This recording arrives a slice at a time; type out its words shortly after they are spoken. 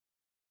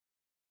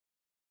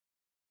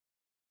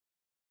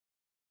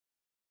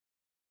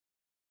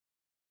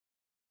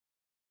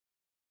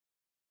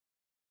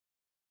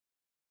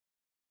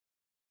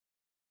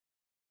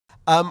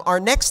Our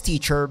next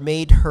teacher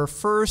made her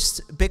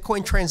first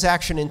Bitcoin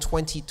transaction in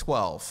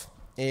 2012.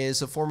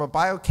 Is a former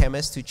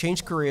biochemist who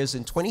changed careers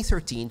in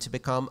 2013 to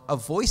become a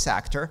voice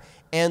actor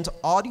and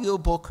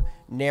audiobook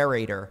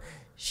narrator.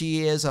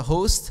 She is a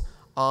host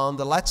on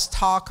the Let's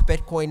Talk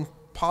Bitcoin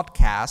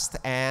podcast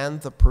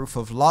and the Proof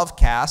of Love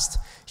cast.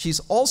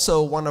 She's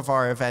also one of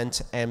our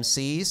event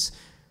MCs.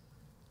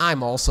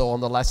 I'm also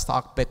on the Let's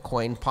Talk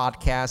Bitcoin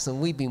podcast,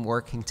 and we've been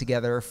working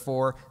together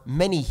for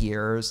many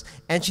years.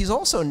 And she's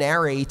also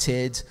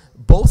narrated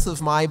both of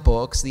my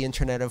books, The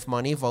Internet of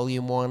Money,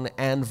 Volume 1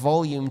 and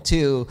Volume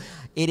 2.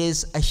 It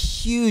is a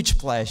huge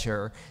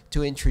pleasure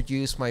to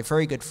introduce my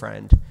very good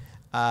friend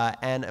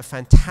and a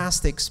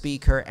fantastic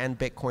speaker and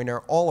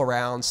Bitcoiner all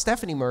around,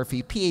 Stephanie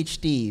Murphy,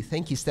 PhD.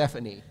 Thank you,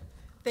 Stephanie.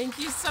 Thank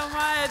you so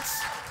much.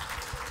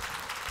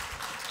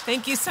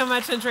 Thank you so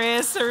much,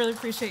 Andreas. I really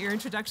appreciate your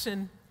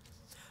introduction.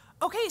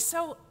 Okay,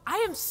 so I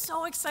am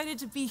so excited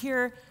to be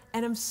here,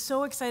 and I'm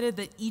so excited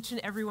that each and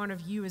every one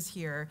of you is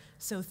here.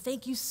 So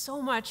thank you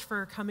so much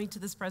for coming to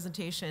this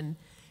presentation.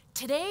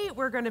 Today,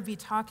 we're going to be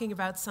talking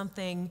about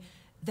something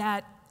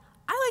that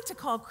I like to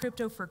call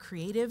crypto for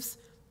creatives,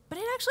 but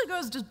it actually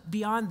goes just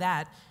beyond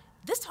that.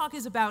 This talk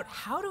is about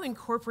how to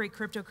incorporate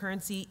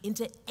cryptocurrency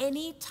into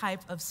any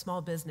type of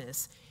small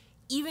business,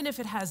 even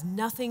if it has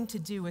nothing to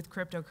do with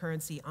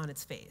cryptocurrency on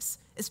its face,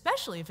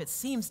 especially if it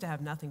seems to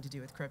have nothing to do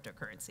with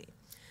cryptocurrency.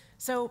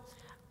 So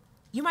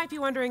you might be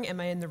wondering, am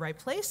I in the right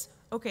place?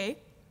 Okay,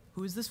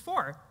 who is this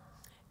for?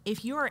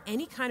 If you are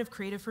any kind of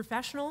creative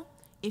professional,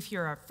 if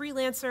you're a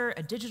freelancer,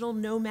 a digital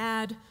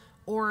nomad,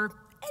 or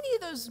any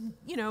of those,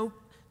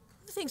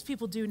 things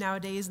people do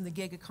nowadays in the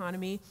gig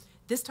economy,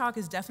 this talk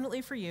is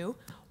definitely for you.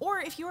 Or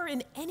if you are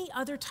in any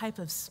other type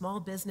of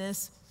small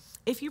business,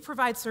 if you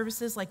provide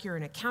services like you're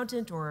an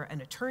accountant or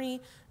an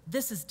attorney,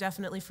 this is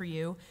definitely for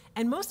you.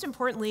 And most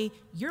importantly,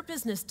 your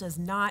business does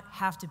not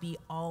have to be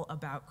all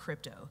about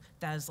crypto.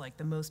 That is like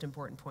the most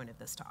important point of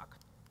this talk.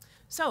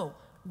 So,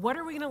 what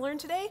are we going to learn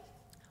today?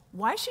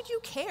 Why should you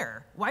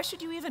care? Why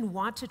should you even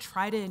want to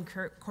try to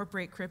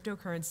incorporate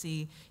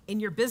cryptocurrency in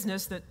your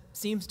business that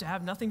seems to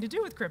have nothing to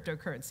do with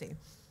cryptocurrency?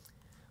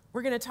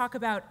 We're going to talk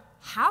about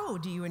how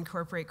do you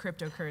incorporate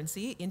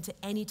cryptocurrency into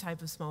any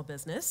type of small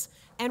business,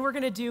 and we're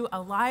going to do a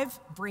live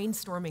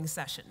brainstorming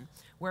session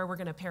where we're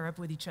going to pair up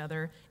with each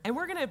other, and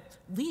we're going to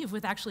leave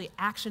with actually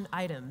action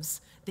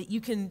items that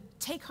you can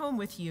take home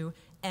with you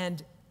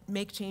and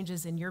make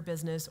changes in your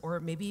business, or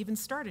maybe even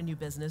start a new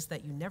business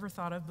that you never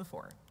thought of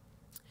before.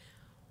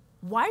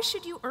 Why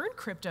should you earn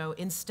crypto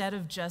instead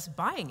of just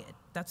buying it?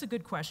 That's a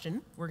good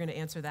question. We're going to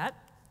answer that.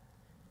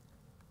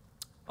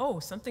 Oh,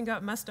 something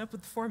got messed up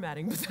with the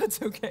formatting, but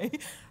that's okay.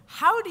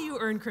 How do you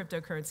earn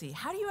cryptocurrency?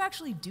 How do you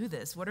actually do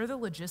this? What are the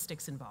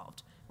logistics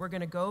involved? We're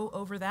going to go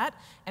over that,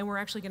 and we're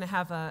actually going to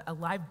have a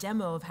live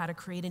demo of how to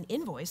create an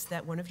invoice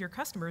that one of your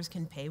customers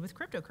can pay with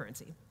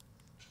cryptocurrency.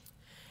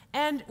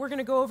 And we're going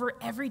to go over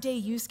everyday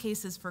use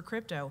cases for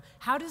crypto.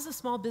 How does a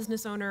small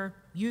business owner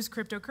use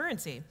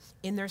cryptocurrency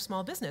in their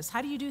small business?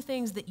 How do you do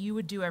things that you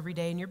would do every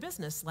day in your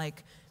business,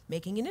 like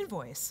making an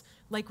invoice,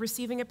 like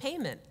receiving a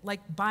payment,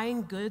 like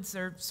buying goods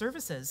or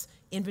services,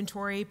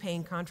 inventory,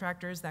 paying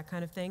contractors, that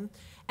kind of thing?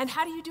 And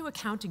how do you do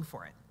accounting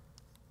for it?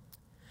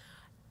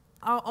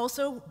 I'm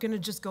also going to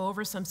just go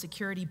over some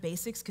security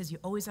basics, because you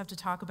always have to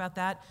talk about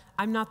that.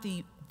 I'm not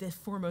the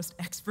foremost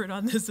expert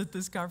on this at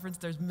this conference.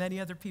 There's many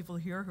other people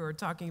here who are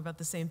talking about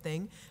the same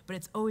thing, but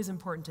it's always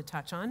important to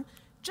touch on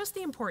just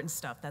the important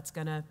stuff that's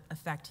going to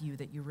affect you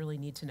that you really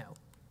need to know.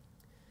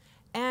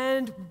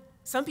 And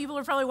some people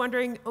are probably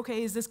wondering,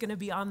 okay, is this going to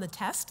be on the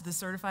test, the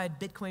Certified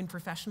Bitcoin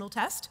Professional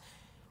test?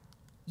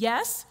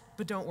 Yes,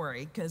 but don't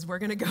worry, because we're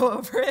going to go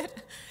over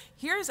it.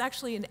 Here is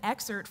actually an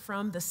excerpt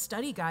from the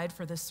study guide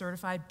for the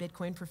Certified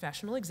Bitcoin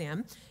Professional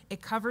exam.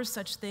 It covers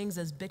such things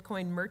as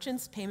Bitcoin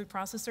merchants, payment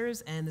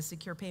processors, and the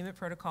secure payment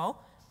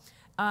protocol.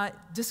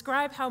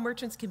 Describe how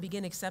merchants can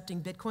begin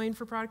accepting Bitcoin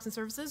for products and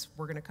services.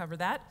 We're going to cover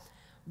that.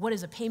 What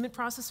is a payment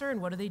processor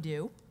and what do they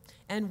do?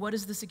 And what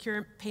is the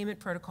secure payment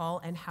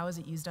protocol and how is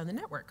it used on the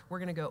network? We're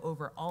going to go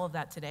over all of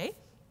that today.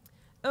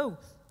 Oh,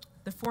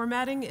 the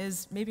formatting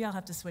is, maybe I'll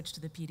have to switch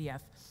to the PDF.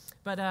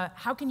 But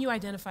how can you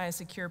identify a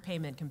secure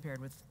payment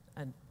compared with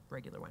a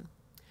regular one?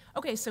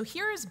 Okay, so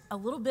here's a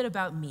little bit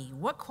about me.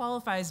 What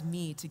qualifies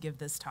me to give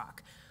this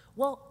talk?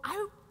 Well,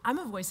 I'm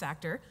a voice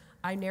actor.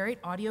 I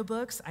narrate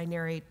audiobooks. I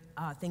narrate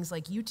things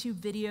like YouTube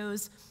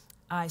videos.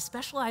 I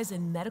specialize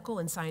in medical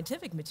and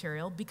scientific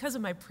material because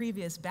of my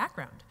previous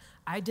background.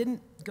 I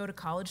didn't go to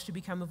college to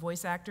become a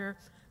voice actor.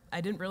 I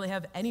didn't really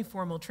have any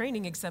formal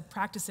training except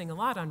practicing a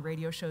lot on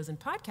radio shows and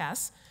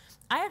podcasts.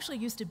 I actually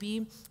used to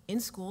be in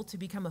school to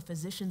become a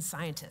physician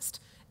scientist.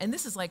 And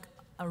this is like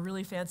a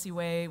really fancy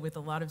way with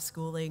a lot of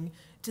schooling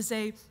to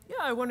say, yeah,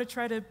 I want to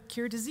try to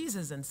cure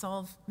diseases and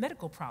solve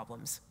medical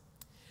problems.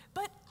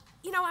 But,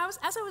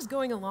 as I was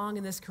going along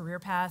in this career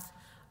path,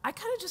 I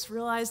kind of just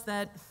realized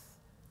that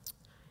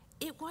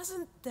it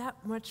wasn't that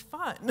much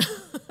fun.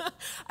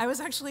 I was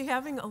actually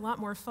having a lot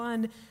more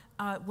fun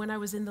when I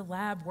was in the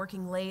lab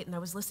working late and I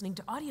was listening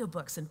to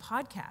audiobooks and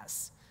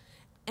podcasts.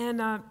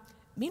 And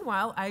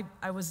meanwhile,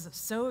 I was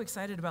so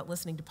excited about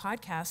listening to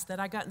podcasts that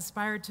I got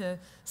inspired to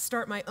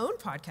start my own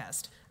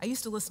podcast. I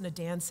used to listen to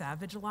Dan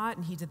Savage a lot,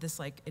 and he did this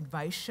like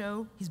advice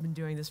show. He's been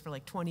doing this for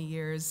like 20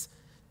 years,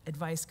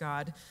 Advice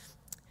God.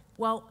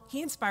 Well,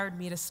 he inspired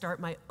me to start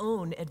my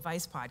own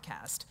advice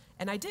podcast,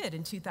 and I did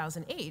in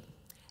 2008.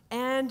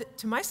 And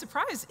to my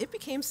surprise, it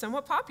became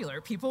somewhat popular.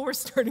 People were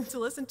starting to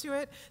listen to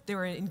it. They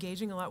were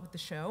engaging a lot with the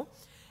show.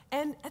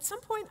 And at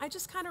some point, I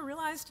just kind of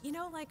realized,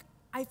 like,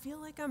 I feel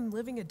like I'm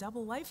living a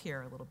double life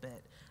here a little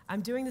bit.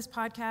 I'm doing this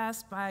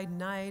podcast by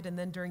night, and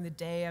then during the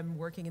day, I'm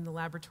working in the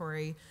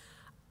laboratory.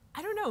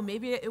 I don't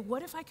know,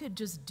 what if I could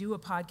just do a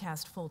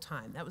podcast full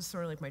time? That was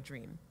sort of like my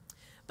dream.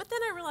 But then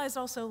I realized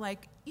also,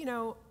 like,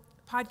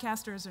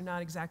 podcasters are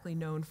not exactly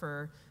known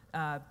for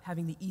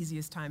having the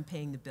easiest time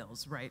paying the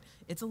bills, right?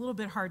 It's a little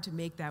bit hard to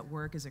make that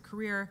work as a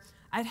career.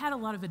 I'd had a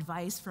lot of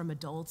advice from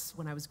adults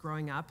when I was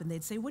growing up, and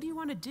they'd say, what do you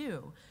want to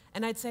do?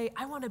 And I'd say,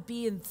 I want to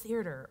be in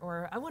theater,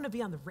 or I want to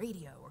be on the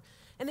radio.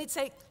 And they'd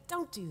say,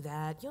 don't do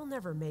that. You'll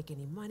never make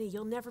any money.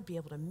 You'll never be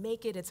able to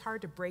make it. It's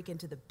hard to break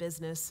into the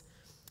business.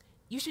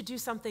 You should do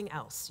something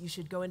else. You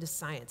should go into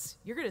science.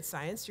 You're good at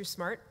science. You're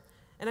smart.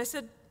 And I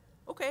said,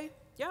 okay,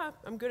 yeah,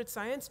 I'm good at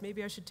science.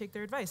 Maybe I should take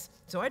their advice.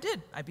 So I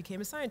did. I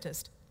became a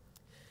scientist.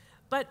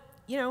 But,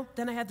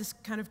 then I had this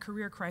kind of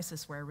career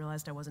crisis where I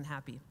realized I wasn't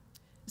happy.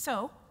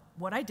 So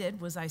what I did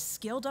was I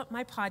scaled up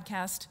my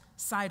podcast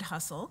side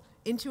hustle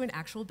into an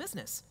actual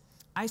business.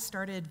 I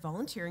started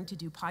volunteering to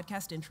do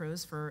podcast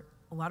intros for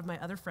a lot of my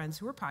other friends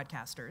who were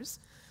podcasters.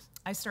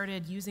 I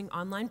started using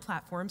online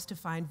platforms to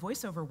find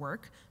voiceover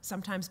work,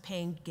 sometimes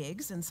paying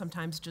gigs and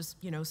sometimes just,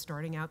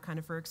 starting out kind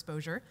of for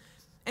exposure.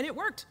 And it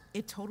worked.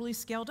 It totally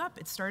scaled up.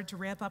 It started to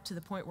ramp up to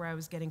the point where I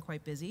was getting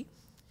quite busy.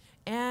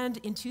 And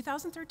in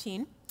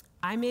 2013,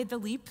 I made the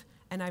leap,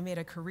 and I made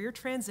a career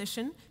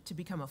transition to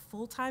become a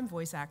full-time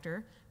voice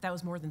actor. That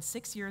was more than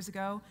 6 years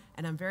ago,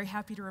 and I'm very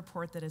happy to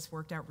report that it's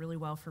worked out really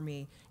well for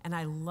me. And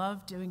I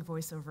love doing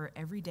voiceover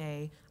every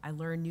day. I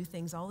learn new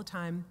things all the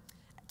time.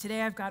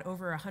 Today, I've got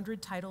over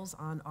 100 titles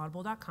on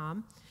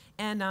audible.com.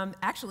 And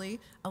actually,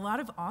 a lot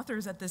of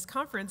authors at this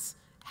conference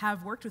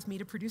have worked with me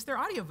to produce their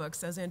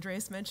audiobooks. As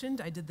Andreas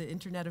mentioned, I did the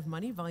Internet of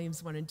Money,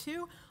 Volumes 1 and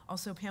 2.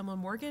 Also, Pamela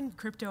Morgan,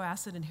 Crypto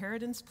Asset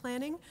Inheritance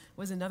Planning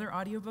was another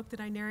audiobook that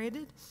I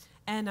narrated.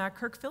 And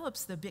Kirk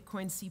Phillips, the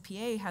Bitcoin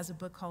CPA, has a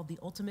book called The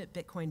Ultimate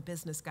Bitcoin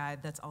Business Guide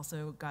that's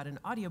also got an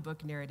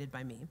audiobook narrated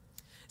by me.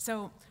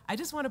 So I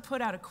just want to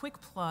put out a quick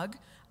plug.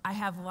 I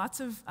have lots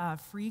of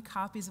free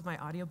copies of my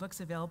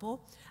audiobooks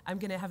available. I'm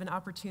going to have an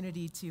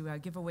opportunity to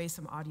give away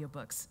some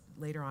audiobooks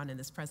later on in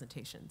this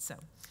presentation. So,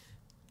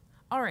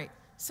 all right.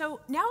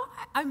 So now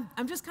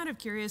I'm just kind of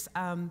curious.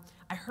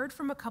 I heard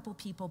from a couple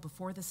people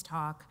before this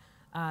talk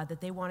that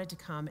they wanted to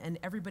come, and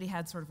everybody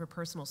had sort of a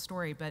personal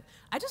story. But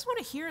I just want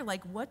to hear,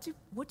 like, what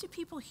do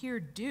people here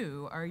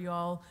do? Are you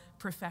all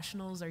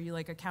professionals? Are you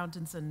like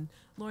accountants and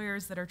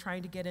lawyers that are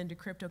trying to get into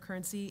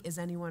cryptocurrency? Is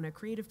anyone a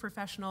creative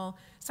professional?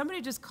 Somebody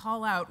just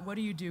call out. What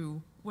do you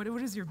do? What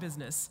is your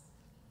business?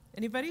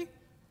 Anybody?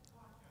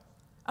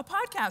 A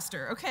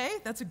podcaster. Okay,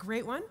 that's a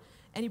great one.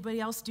 Anybody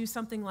else do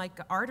something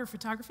like art or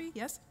photography?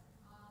 Yes.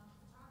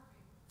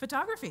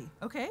 Photography,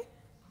 okay.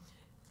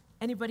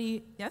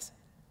 Anybody, yes?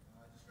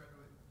 Just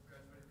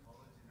graduated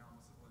college, and now I'm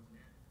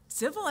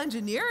a civil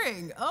engineer. Civil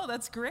engineering, oh,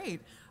 that's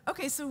great.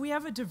 Okay, so we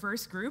have a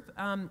diverse group,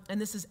 and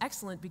this is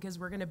excellent because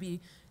we're gonna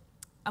be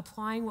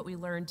applying what we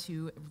learned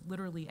to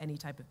literally any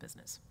type of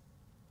business.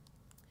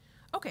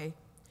 Okay,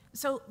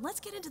 so let's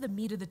get into the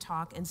meat of the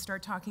talk and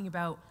start talking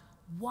about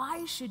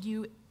why should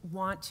you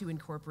want to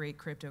incorporate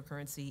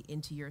cryptocurrency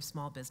into your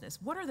small business?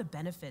 What are the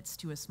benefits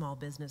to a small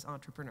business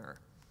entrepreneur?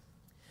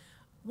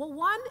 Well,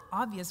 one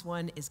obvious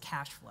one is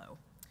cash flow.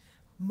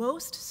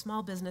 Most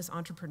small business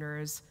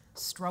entrepreneurs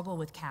struggle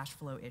with cash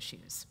flow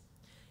issues.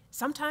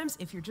 Sometimes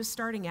if you're just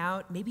starting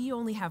out, maybe you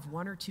only have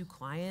 1 or 2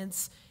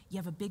 clients, you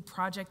have a big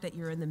project that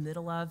you're in the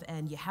middle of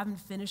and you haven't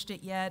finished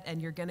it yet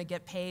and you're gonna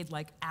get paid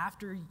like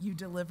after you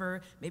deliver,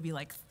 maybe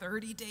like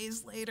 30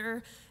 days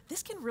later.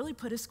 This can really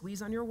put a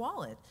squeeze on your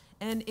wallet.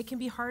 And it can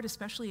be hard,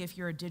 especially if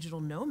you're a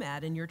digital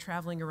nomad and you're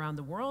traveling around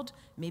the world.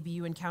 Maybe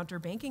you encounter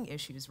banking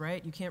issues,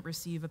 right? You can't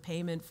receive a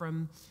payment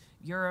from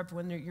Europe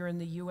when you're in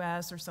the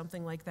US or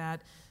something like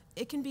that.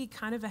 It can be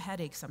kind of a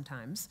headache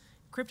sometimes.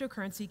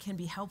 Cryptocurrency can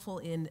be helpful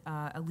in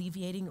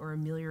alleviating or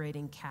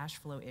ameliorating cash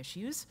flow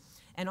issues,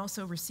 and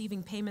also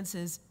receiving payments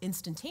is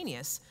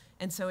instantaneous,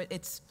 and so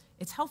it's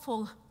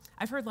helpful.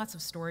 I've heard lots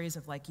of stories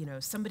of like,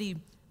 somebody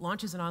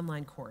launches an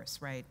online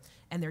course, right,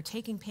 and they're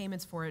taking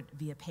payments for it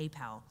via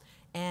PayPal,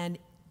 and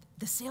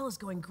the sale is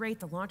going great,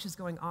 the launch is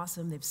going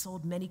awesome, they've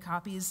sold many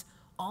copies.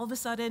 All of a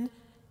sudden,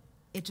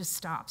 it just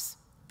stops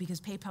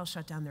because PayPal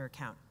shut down their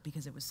account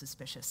because it was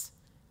suspicious,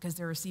 because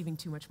they're receiving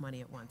too much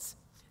money at once.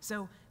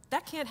 So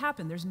that can't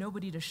happen. There's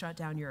nobody to shut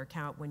down your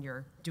account when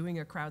you're doing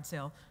a crowd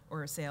sale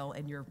or a sale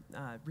and you're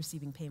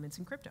receiving payments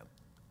in crypto.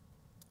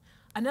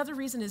 Another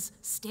reason is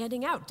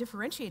standing out,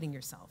 differentiating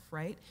yourself,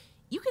 right?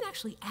 You can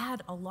actually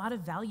add a lot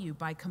of value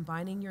by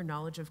combining your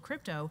knowledge of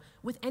crypto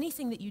with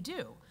anything that you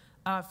do.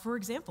 For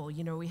example,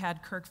 we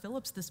had Kirk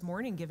Phillips this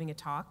morning giving a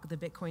talk, the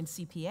Bitcoin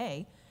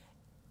CPA.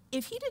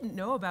 If he didn't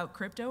know about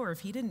crypto, or if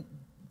he didn't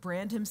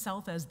brand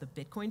himself as the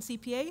Bitcoin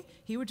CPA,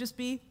 he would just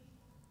be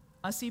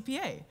a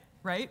CPA,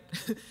 right?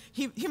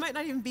 he might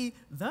not even be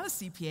the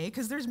CPA,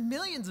 because there's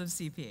millions of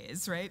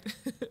CPAs, right?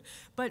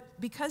 But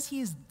because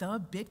he's the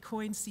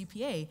Bitcoin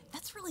CPA,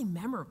 that's really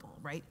memorable,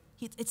 right?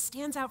 It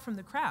stands out from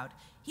the crowd.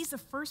 He's the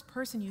first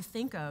person you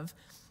think of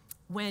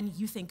when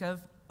you think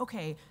of,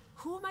 okay,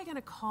 who am I going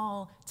to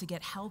call to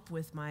get help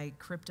with my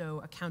crypto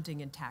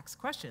accounting and tax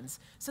questions?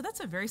 So that's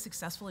a very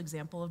successful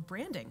example of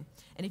branding.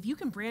 And if you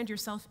can brand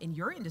yourself in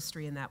your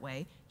industry in that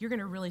way, you're going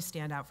to really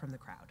stand out from the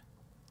crowd.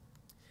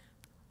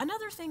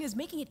 Another thing is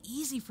making it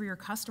easy for your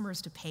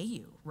customers to pay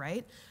you,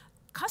 right?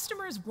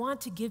 Customers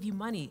want to give you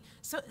money.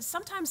 So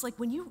sometimes, like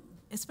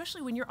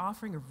especially when you're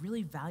offering a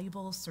really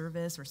valuable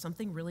service or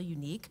something really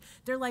unique,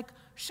 they're like,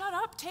 shut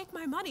up, take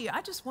my money.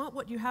 I just want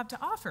what you have to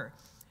offer.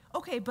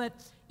 Okay, but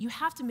you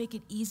have to make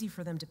it easy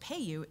for them to pay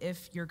you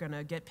if you're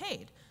gonna get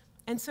paid.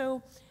 And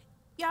so,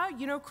 yeah,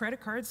 credit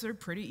cards are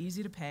pretty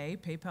easy to pay,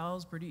 PayPal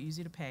is pretty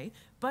easy to pay,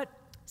 but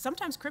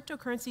sometimes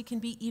cryptocurrency can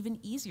be even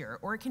easier,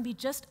 or it can be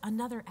just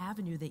another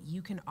avenue that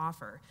you can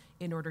offer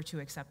in order to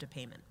accept a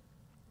payment.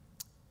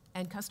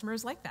 And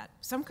customers like that.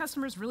 Some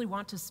customers really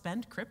want to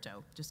spend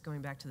crypto, just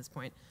going back to this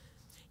point.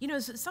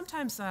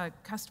 Sometimes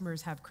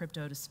customers have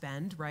crypto to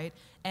spend, right?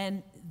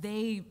 And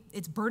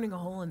it's burning a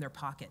hole in their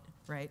pocket,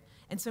 right?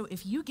 And so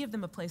if you give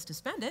them a place to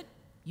spend it,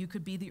 you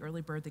could be the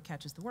early bird that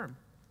catches the worm.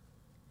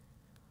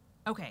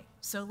 Okay,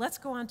 so let's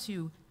go on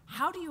to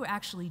how do you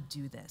actually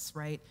do this,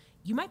 right?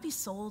 You might be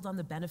sold on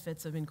the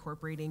benefits of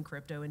incorporating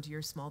crypto into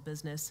your small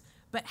business,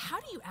 but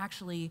how do you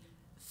actually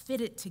fit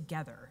it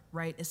together,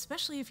 right?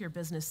 Especially if your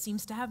business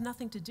seems to have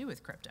nothing to do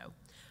with crypto.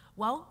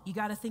 Well, you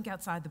got to think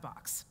outside the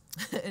box,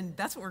 and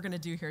that's what we're going to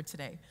do here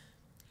today.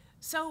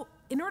 So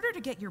in order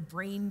to get your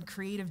brain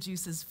creative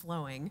juices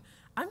flowing,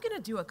 I'm going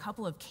to do a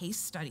couple of case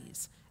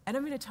studies, and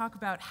I'm going to talk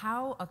about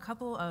how a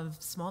couple of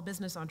small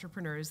business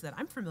entrepreneurs that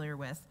I'm familiar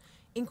with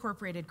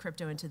incorporated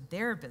crypto into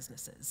their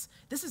businesses.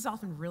 This is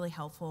often really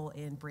helpful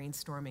in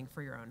brainstorming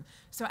for your own.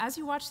 So as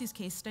you watch these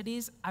case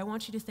studies, I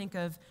want you to think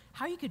of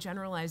how you could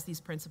generalize these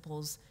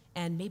principles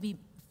and maybe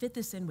fit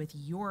this in with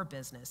your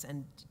business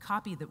and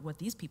copy what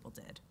these people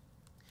did.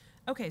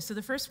 Okay, so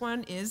the first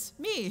one is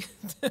me,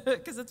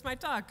 because it's my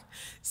talk.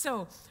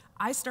 So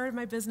I started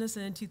my business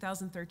in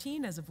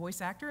 2013 as a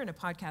voice actor and a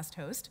podcast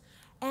host,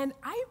 and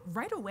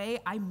right away,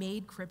 I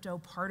made crypto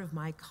part of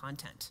my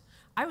content.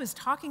 I was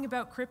talking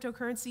about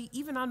cryptocurrency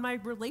even on my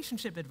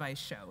relationship advice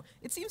show.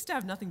 It seems to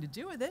have nothing to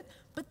do with it,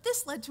 but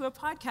this led to a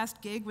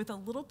podcast gig with a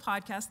little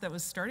podcast that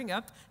was starting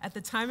up. At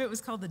the time, it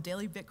was called The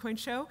Daily Bitcoin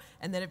Show,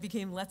 and then it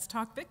became Let's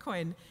Talk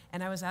Bitcoin.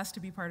 And I was asked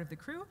to be part of the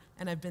crew,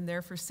 and I've been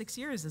there for 6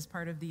 years as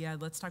part of the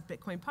Let's Talk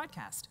Bitcoin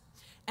podcast.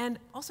 And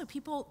also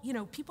people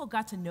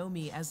got to know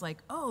me as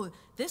like, oh,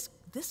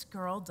 this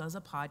girl does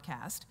a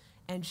podcast,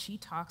 and she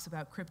talks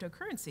about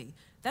cryptocurrency.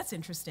 That's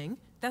interesting.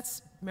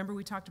 Remember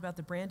we talked about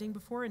the branding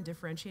before and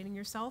differentiating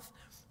yourself?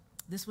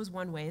 This was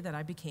one way that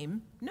I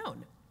became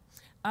known.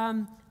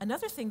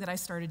 Another thing that I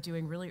started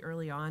doing really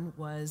early on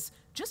was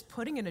just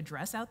putting an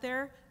address out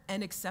there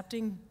and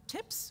accepting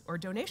tips or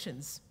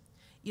donations.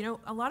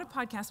 A lot of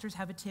podcasters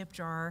have a tip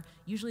jar.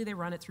 Usually they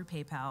run it through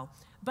PayPal.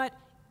 But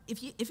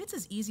if it's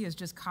as easy as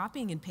just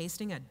copying and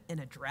pasting an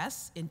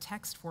address in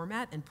text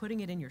format and putting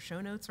it in your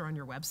show notes or on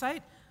your website,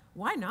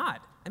 why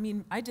not? I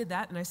mean, I did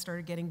that and I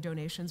started getting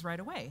donations right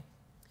away.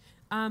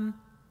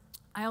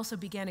 I also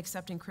began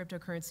accepting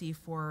cryptocurrency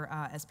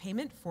as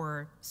payment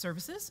for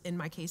services. In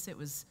my case, it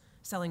was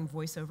selling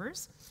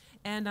voiceovers.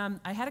 And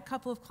I had a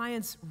couple of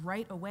clients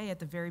right away at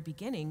the very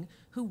beginning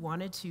who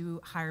wanted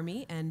to hire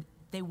me, and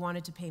they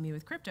wanted to pay me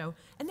with crypto.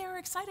 And they were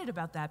excited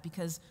about that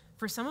because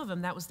for some of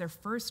them, that was their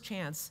first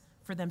chance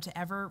for them to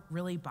ever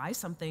really buy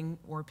something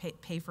or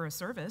pay for a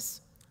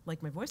service,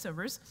 like my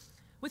voiceovers,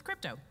 with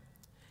crypto.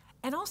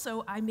 And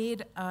also, I've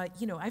made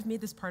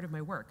this part of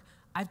my work.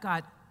 I've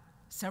got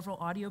several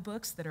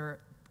audiobooks that are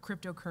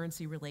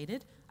cryptocurrency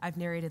related. I've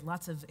narrated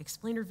lots of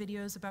explainer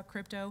videos about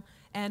crypto,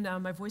 and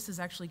my voice is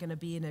actually going to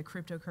be in a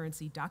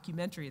cryptocurrency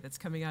documentary that's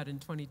coming out in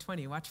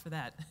 2020. Watch for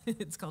that.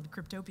 It's called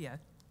Cryptopia.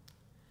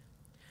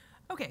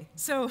 Okay,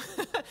 so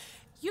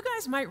you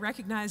guys might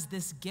recognize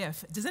this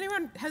GIF. Has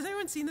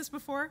anyone seen this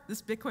before?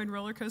 This Bitcoin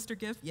roller coaster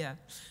GIF? Yeah.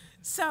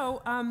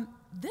 So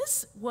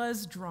this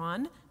was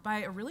drawn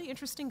by a really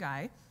interesting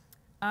guy,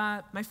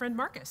 my friend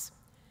Marcus.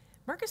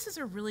 Marcus is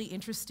a really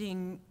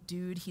interesting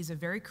dude. He's a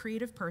very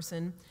creative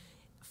person.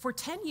 For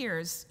 10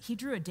 years, he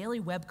drew a daily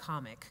web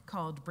comic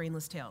called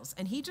Brainless Tales,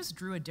 and he just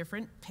drew a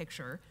different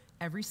picture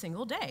every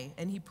single day,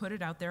 and he put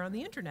it out there on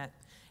the internet.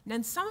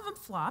 And some of them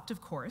flopped,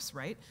 of course,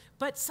 right?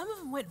 But some of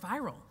them went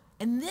viral,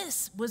 and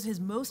this was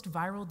his most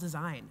viral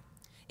design.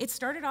 It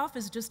started off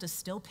as just a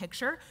still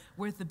picture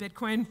with the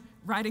Bitcoin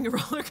riding a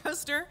roller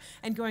coaster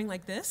and going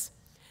like this.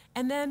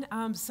 And then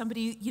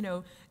somebody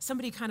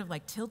kind of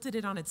like tilted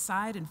it on its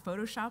side and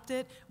photoshopped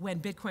it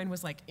when Bitcoin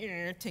was like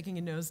taking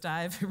a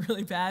nosedive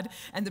really bad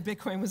and the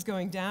Bitcoin was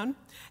going down.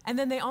 And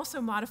then they also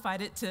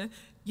modified it to,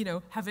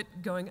 have it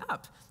going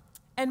up.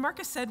 And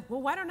Marcus said,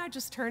 well, why don't I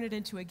just turn it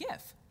into a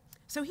GIF?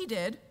 So he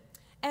did.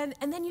 And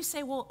then you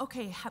say, well,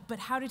 okay, but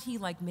how did he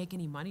like make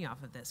any money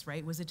off of this,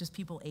 right? Was it just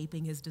people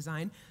aping his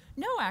design?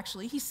 No,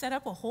 actually, he set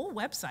up a whole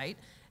website,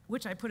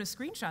 which I put a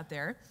screenshot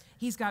there.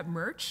 He's got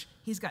merch.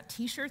 He's got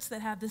T-shirts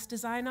that have this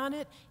design on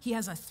it. He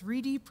has a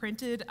 3D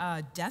printed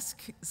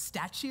desk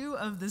statue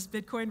of this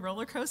Bitcoin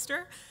roller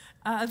coaster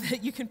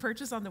that you can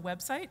purchase on the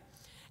website.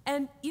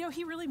 And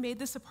he really made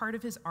this a part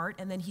of his art,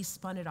 and then he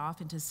spun it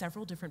off into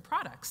several different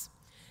products.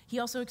 He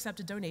also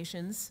accepted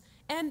donations.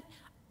 And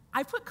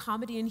I put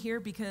comedy in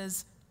here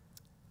because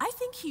I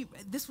think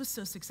this was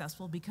so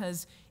successful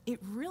because it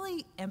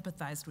really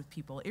empathized with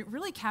people. It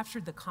really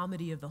captured the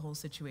comedy of the whole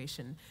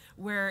situation,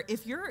 where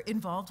if you're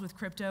involved with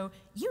crypto,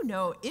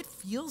 it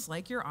feels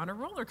like you're on a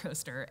roller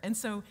coaster. And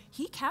so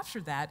he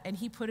captured that and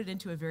he put it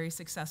into a very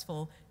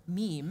successful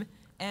meme,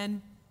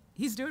 and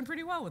he's doing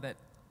pretty well with it.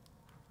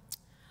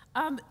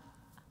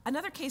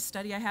 Another case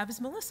study I have is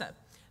Melissa.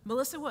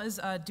 Melissa was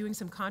doing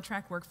some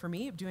contract work for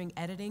me, doing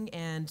editing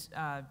and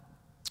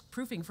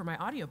proofing for my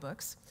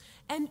audiobooks.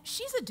 And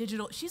she's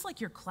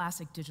like your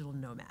classic digital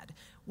nomad.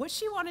 What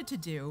she wanted to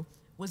do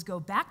was go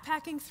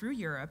backpacking through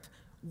Europe,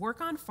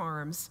 work on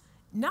farms,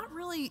 not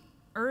really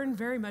earn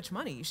very much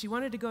money. She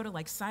wanted to go to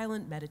like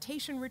silent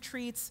meditation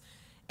retreats,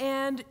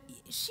 and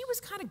she was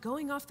kind of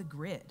going off the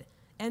grid.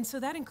 And so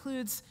that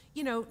includes,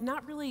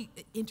 not really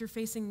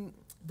interfacing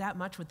that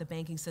much with the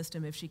banking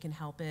system if she can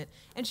help it.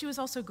 And she was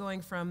also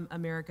going from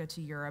America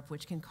to Europe,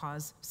 which can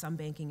cause some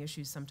banking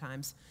issues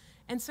sometimes.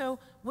 And so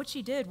what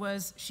she did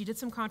was she did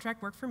some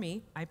contract work for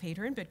me. I paid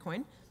her in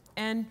Bitcoin,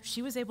 and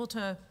she was able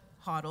to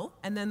hodl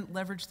and then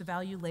leverage the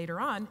value later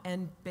on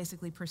and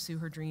basically pursue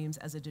her dreams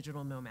as a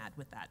digital nomad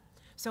with that.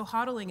 So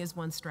hodling is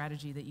one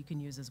strategy that you can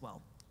use as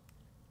well.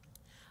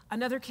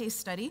 Another case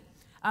study,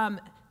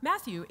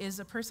 Matthew is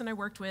a person I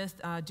worked with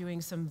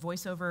doing some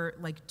voiceover,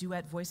 like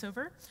duet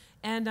voiceover.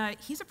 And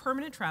he's a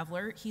permanent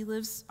traveler. He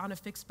lives on a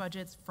fixed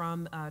budget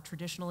from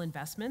traditional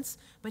investments,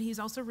 but he's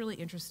also really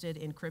interested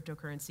in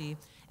cryptocurrency.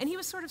 And he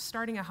was sort of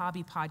starting a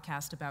hobby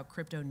podcast about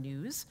crypto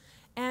news.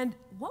 And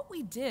what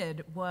we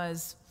did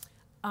was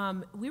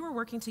we were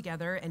working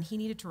together, and he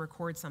needed to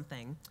record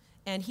something.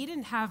 And he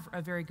didn't have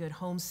a very good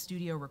home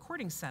studio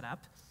recording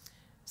setup.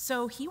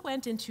 So he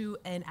went into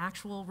an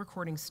actual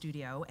recording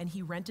studio, and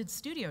he rented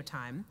studio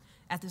time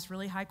at this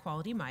really high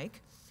quality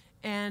mic.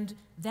 And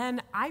then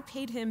I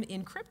paid him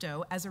in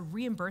crypto as a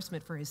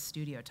reimbursement for his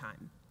studio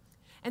time.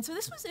 And so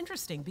this was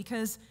interesting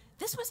because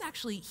this was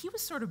actually, he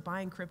was sort of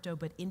buying crypto,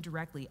 but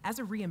indirectly as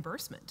a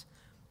reimbursement.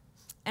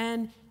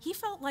 And he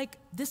felt like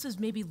this was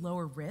maybe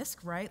lower risk,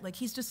 right? Like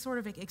he's just sort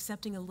of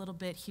accepting a little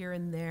bit here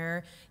and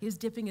there. He was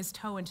dipping his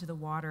toe into the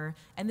water,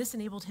 and this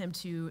enabled him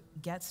to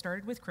get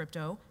started with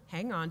crypto,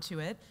 hang on to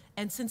it,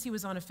 and since he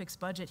was on a fixed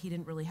budget, he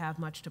didn't really have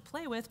much to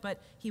play with,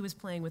 but he was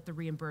playing with the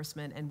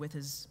reimbursement and with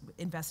his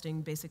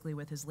investing basically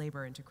with his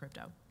labor into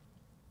crypto.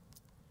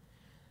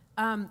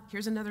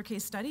 Here's another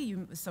case study.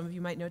 Some of you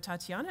might know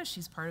Tatiana.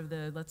 She's part of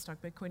the Let's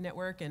Talk Bitcoin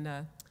network, and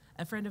a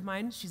friend of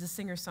mine. She's a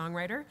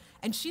singer-songwriter,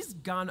 and she's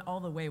gone all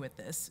the way with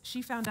this.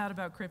 She found out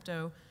about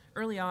crypto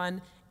early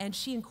on, and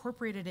she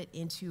incorporated it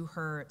into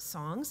her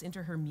songs,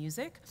 into her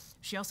music.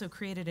 She also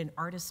created an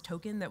artist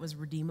token that was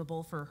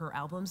redeemable for her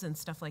albums and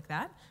stuff like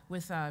that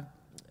with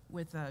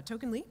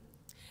Tokenly.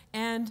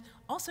 And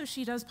also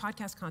she does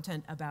podcast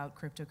content about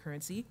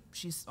cryptocurrency.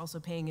 She's also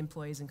paying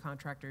employees and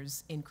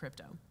contractors in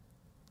crypto.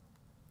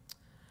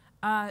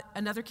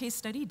 Another case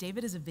study,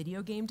 David is a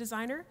video game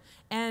designer,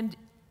 and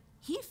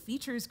he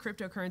features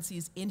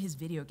cryptocurrencies in his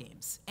video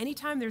games.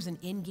 Anytime there's an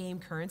in-game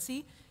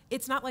currency,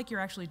 it's not like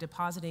you're actually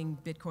depositing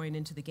Bitcoin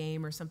into the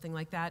game or something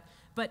like that,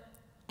 but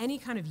any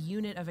kind of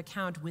unit of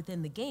account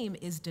within the game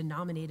is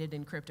denominated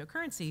in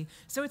cryptocurrency.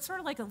 So it's sort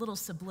of like a little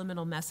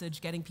subliminal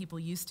message getting people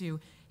used to,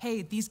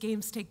 hey, these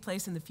games take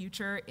place in the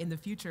future. In the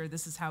future,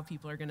 this is how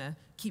people are gonna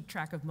keep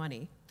track of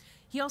money.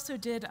 He also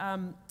did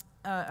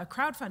a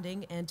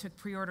crowdfunding and took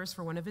pre-orders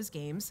for one of his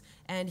games,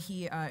 and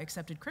he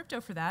accepted crypto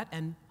for that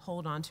and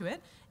hold on to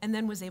it, and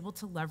then was able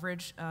to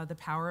leverage the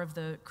power of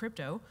the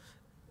crypto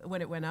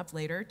when it went up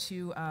later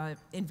to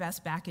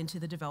invest back into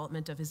the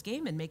development of his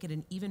game and make it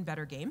an even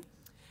better game.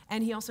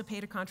 And he also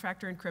paid a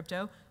contractor in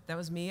crypto. That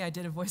was me. I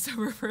did a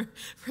voiceover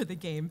for the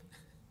game.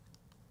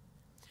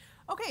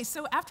 Okay,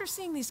 so after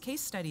seeing these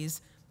case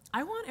studies,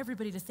 I want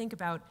everybody to think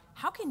about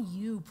how can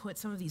you put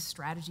some of these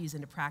strategies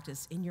into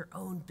practice in your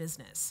own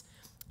business.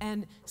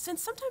 And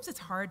since sometimes it's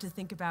hard to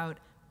think about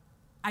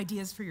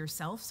ideas for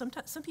yourself, some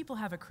people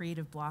have a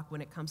creative block when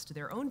it comes to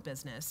their own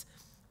business.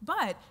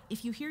 But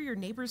if you hear your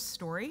neighbor's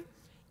story,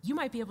 you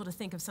might be able to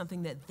think of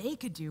something that they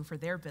could do for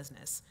their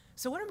business.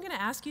 So what I'm going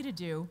to ask you to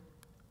do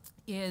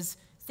is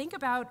think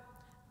about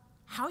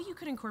how you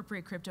could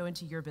incorporate crypto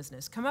into your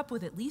business. Come up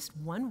with at least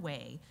one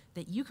way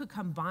that you could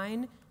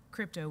combine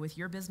crypto with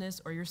your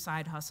business or your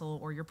side hustle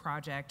or your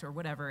project or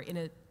whatever in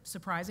a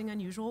surprising,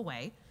 unusual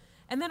way.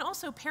 And then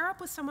also pair up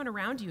with someone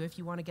around you if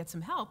you want to get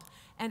some help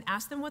and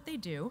ask them what they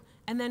do,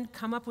 and then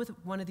come up with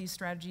one of these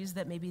strategies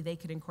that maybe they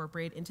could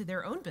incorporate into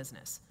their own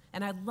business.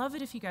 And I'd love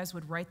it if you guys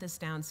would write this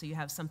down so you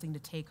have something to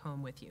take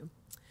home with you.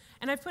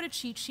 And I've put a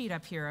cheat sheet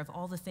up here of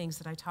all the things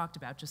that I talked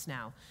about just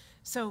now.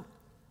 So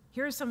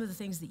here are some of the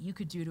things that you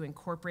could do to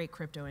incorporate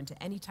crypto into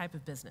any type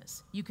of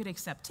business. You could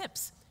accept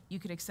tips. You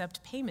could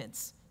accept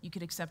payments. You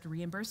could accept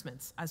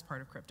reimbursements as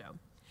part of crypto.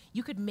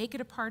 You could make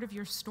it a part of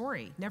your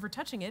story, never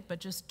touching it, but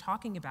just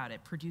talking about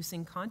it,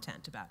 producing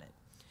content about it.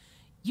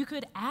 You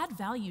could add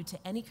value to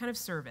any kind of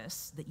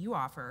service that you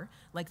offer,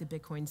 like the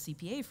Bitcoin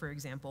CPA, for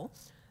example,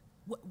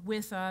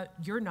 with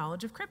your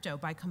knowledge of crypto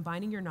by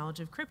combining your knowledge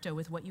of crypto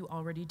with what you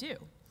already do.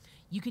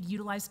 You could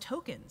utilize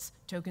tokens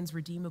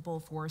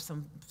redeemable for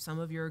some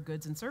of your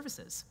goods and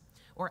services,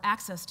 or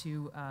access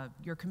to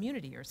your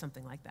community or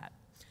something like that.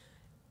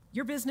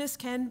 Your business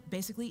can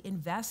basically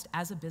invest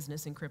as a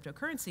business in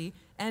cryptocurrency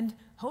and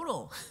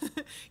hodl.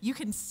 You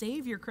can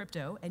save your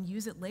crypto and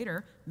use it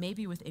later,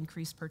 maybe with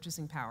increased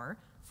purchasing power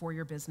for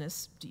your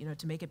business,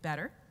 to make it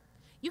better.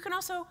 You can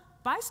also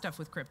buy stuff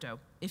with crypto.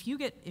 If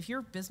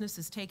your business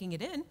is taking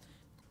it in,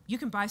 you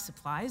can buy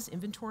supplies,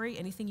 inventory,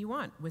 anything you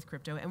want with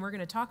crypto, and we're going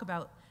to talk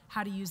about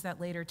how to use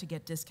that later to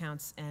get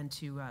discounts and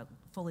to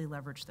fully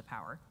leverage the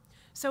power.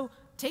 So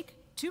take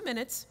 2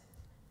 minutes.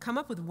 Come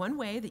up with one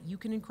way that you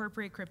can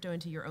incorporate crypto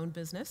into your own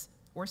business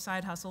or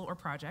side hustle or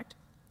project,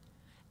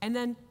 and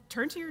then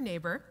turn to your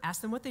neighbor,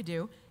 ask them what they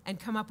do, and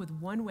come up with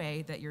one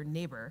way that your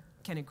neighbor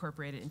can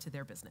incorporate it into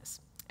their business.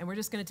 And we're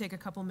just going to take a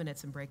couple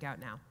minutes and break out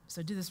now.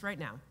 So do this right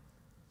now.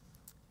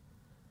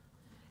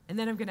 And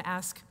then I'm going to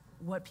ask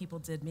what people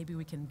did. Maybe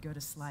we can go to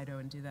Slido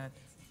and do that.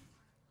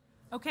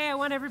 Okay, I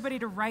want everybody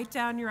to write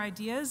down your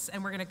ideas,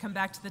 and we're going to come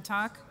back to the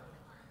talk.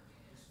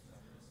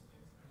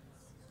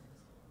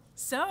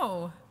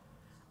 So,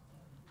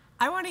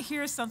 I want to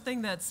hear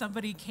something that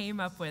somebody came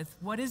up with.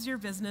 What is your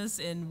business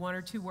in 1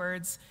 or 2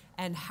 words,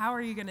 and how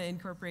are you going to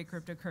incorporate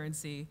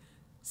cryptocurrency?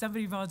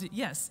 Somebody volunteered.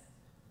 Yes?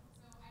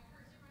 So I've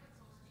heard you run a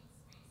co-working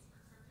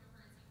space for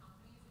cryptocurrency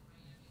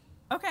companies in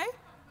Miami. Okay. I'm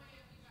from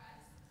Miami, you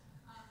guys.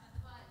 But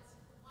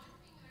one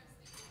thing that I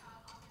was thinking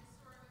about on your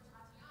story with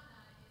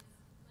Tatiana is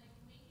like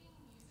making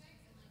music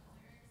and like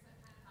lyrics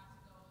that kind of have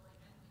to go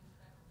like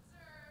ending the Federal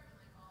Reserve and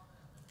like all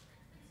the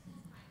libertarian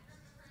principles behind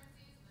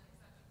cryptocurrencies and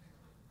then accepting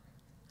Bitcoin for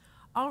it.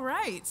 All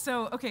right.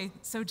 So, okay.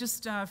 So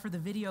just for the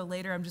video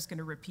later, I'm just going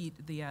to repeat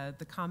the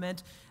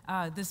comment.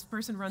 This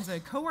person runs a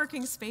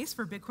co-working space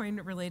for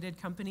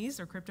Bitcoin-related companies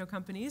or crypto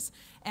companies,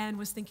 and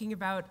was thinking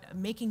about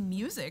making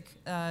music,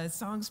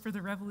 songs for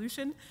the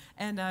revolution,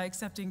 and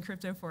accepting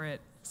crypto for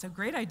it. So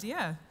great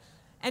idea.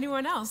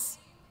 Anyone else?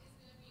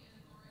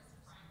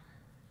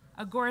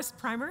 Agorist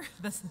primer.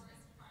 That's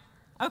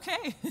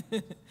okay.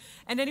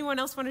 And anyone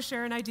else want to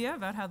share an idea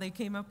about how they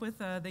came up with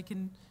they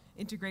can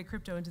integrate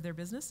crypto into their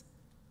business?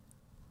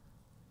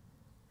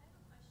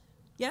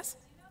 Yes?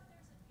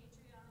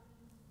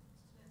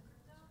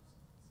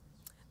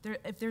 Do you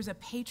know if there's a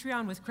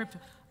Patreon with crypto? If there's a Patreon with crypto.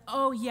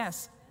 Oh,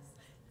 yes. Is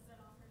that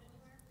offered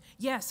anywhere?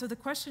 Yeah, so the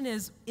question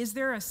is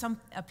there a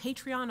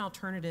Patreon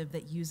alternative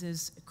that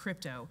uses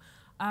crypto?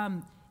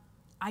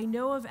 I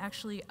know of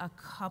actually a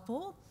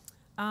couple.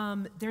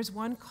 There's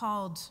one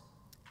called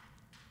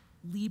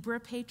Libra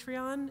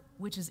Patreon,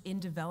 which is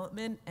in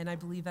development, and I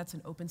believe that's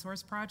an open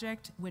source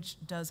project, which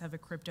does have a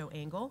crypto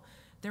angle.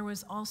 There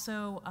was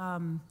also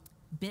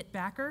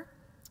Bitbacker,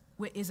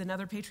 is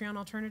another Patreon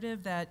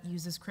alternative that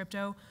uses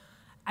crypto.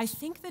 I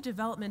think the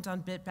development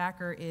on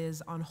Bitbacker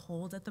is on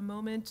hold at the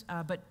moment,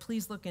 but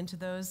please look into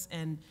those,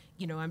 and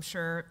I'm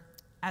sure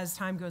as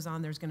time goes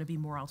on, there's going to be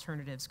more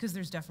alternatives, because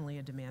there's definitely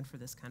a demand for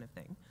this kind of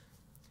thing.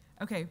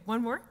 Okay,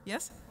 one more,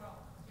 yes? Well,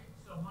 okay,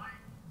 so my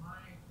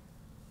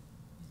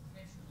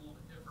intention is a little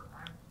bit different.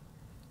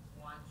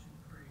 I want to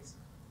create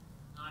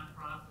a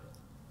nonprofit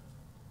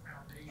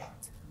foundation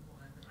to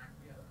implement an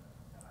idea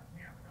that I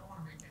have. I don't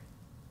want to make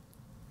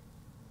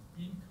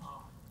any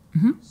income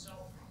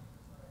myself from it,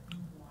 but I do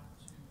want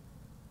to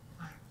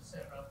kind of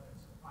set it up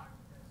as a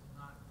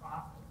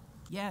nonprofit.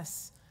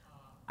 Yes.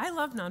 I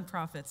love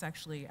nonprofits,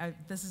 actually.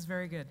 This is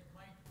very good.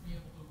 I might be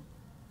able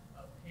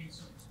to pay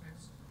some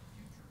expenses in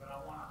the future, but I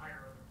want to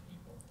hire other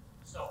people.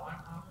 So I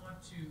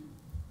want to do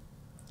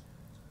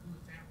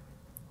it that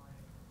way.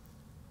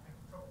 I have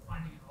trouble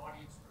finding an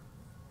audience for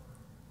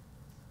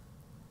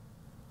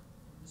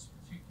this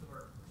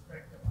particular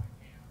perspective I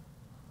have.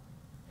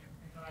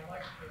 But I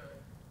like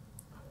the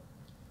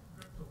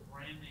crypto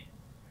branding.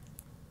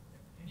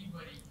 If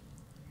anybody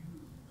can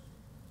use,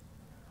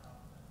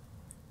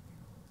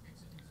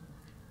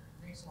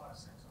 it makes a lot of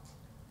sense.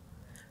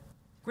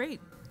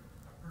 Great.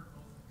 I've heard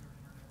both of your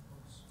internet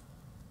posts,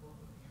 both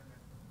of the internet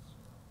posts.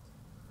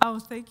 Oh,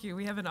 thank you.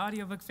 We have an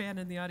audiobook fan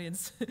in the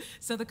audience.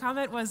 So the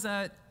comment was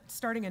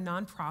starting a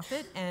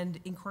nonprofit and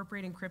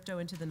incorporating crypto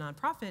into the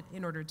nonprofit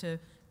in order to,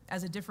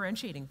 as a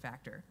differentiating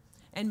factor,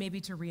 and maybe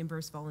to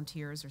reimburse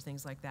volunteers or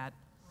things like that.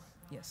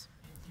 Right. Yes.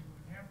 You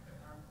would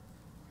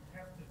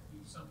have to do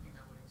something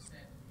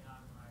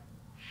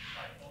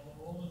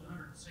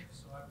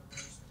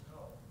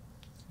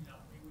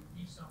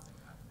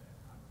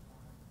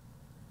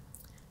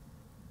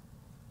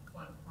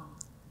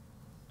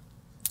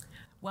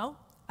Well,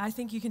 I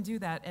think you can do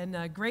that, and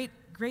great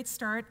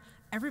start.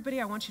 Everybody,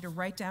 I want you to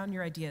write down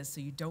your ideas so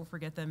you don't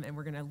forget them, and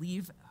we're going to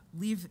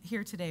leave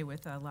here today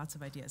with lots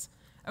of ideas.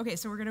 Okay,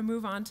 so we're going to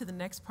move on to the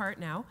next part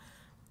now,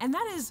 and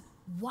that is,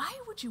 why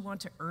would you want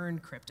to earn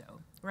crypto,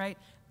 right?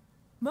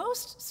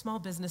 Most small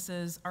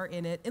businesses are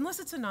in it, unless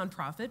it's a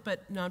nonprofit,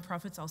 but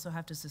nonprofits also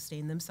have to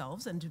sustain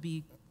themselves and to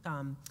be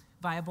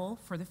viable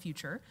for the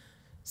future.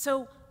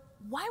 So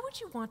why would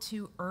you want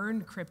to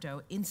earn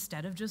crypto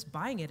instead of just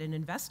buying it and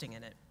investing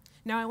in it?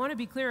 Now, I want to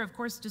be clear, of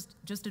course,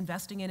 just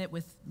investing in it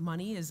with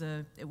money,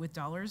 with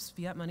dollars,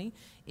 fiat money,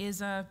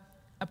 is a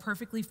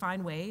perfectly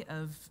fine way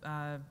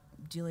of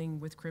dealing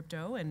with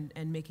crypto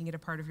and making it a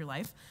part of your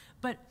life.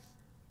 But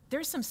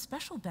there's some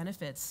special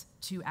benefits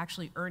to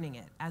actually earning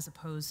it as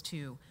opposed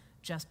to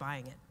just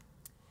buying it.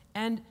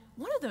 And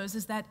one of those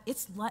is that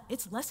it's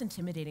less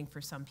intimidating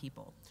for some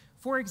people.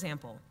 For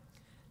example,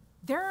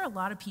 there are a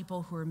lot of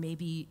people who are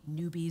maybe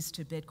newbies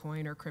to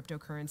Bitcoin or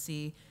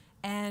cryptocurrency,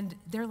 and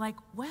they're like,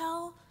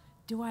 well,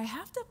 do I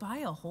have to buy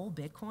a whole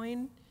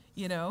Bitcoin?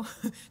 You know,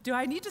 do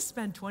I need to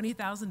spend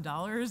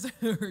 $20,000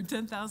 or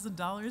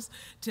 $10,000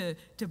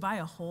 to buy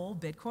a whole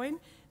Bitcoin?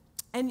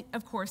 And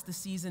of course, the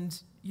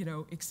seasoned,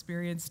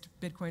 experienced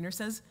Bitcoiner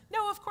says,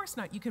 no, of course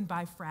not. You can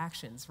buy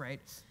fractions,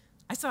 right?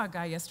 I saw a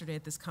guy yesterday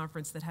at this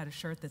conference that had a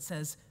shirt that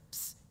says,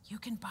 psst, you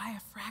can buy a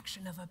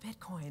fraction of a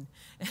Bitcoin.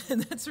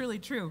 And that's really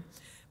true.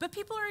 But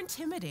people are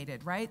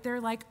intimidated, right? They're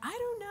like, I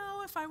don't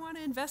know if I want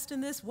to invest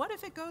in this. What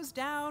if it goes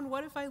down?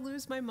 What if I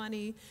lose my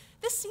money?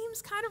 This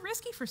seems kind of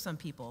risky for some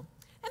people.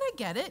 And I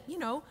get it,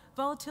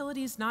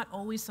 volatility is not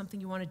always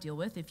something you want to deal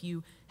with. If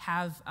you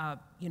have, a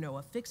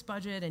fixed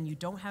budget and you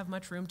don't have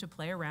much room to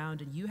play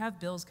around and you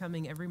have bills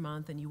coming every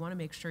month and you want to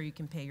make sure you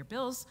can pay your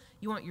bills,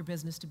 you want your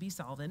business to be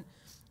solvent.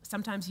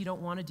 Sometimes you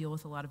don't want to deal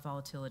with a lot of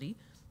volatility.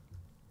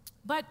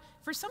 But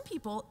for some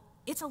people,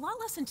 it's a lot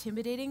less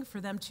intimidating for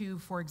them to,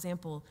 for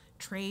example,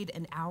 trade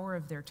an hour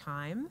of their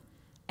time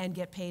and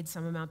get paid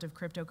some amount of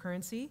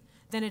cryptocurrency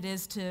than it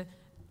is to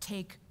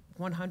take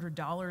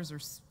 $100 or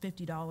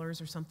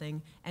 $50 or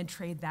something and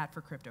trade that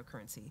for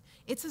cryptocurrency.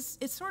 It's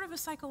sort of a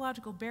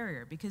psychological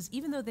barrier because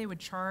even though they would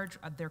charge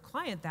their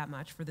client that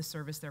much for the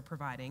service they're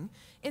providing,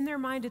 in their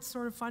mind it's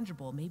sort of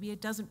fungible. Maybe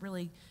it doesn't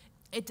really,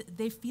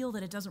 they feel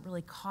that it doesn't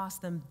really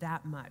cost them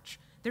that much.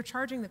 They're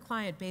charging the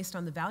client based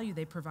on the value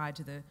they provide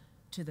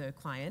to the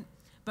client,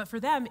 but for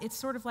them it's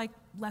sort of like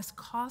less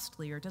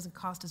costly, or it doesn't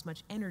cost as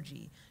much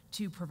energy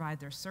to provide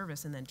their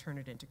service and then turn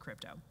it into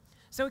crypto.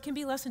 So it can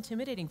be less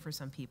intimidating for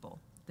some people.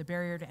 The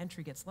barrier to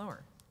entry gets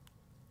lower.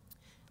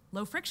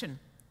 Low friction,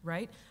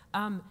 right?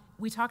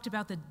 We talked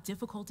about the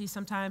difficulty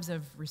sometimes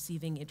of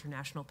receiving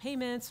international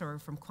payments or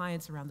from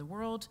clients around the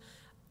world.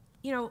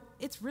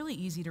 It's really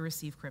easy to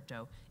receive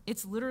crypto.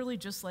 It's literally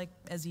just like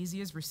as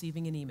easy as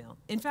receiving an email.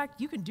 In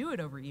fact, you can do it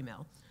over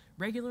email.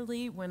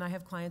 Regularly, when I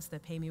have clients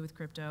that pay me with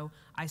crypto,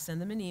 I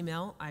send them an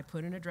email, I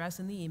put an address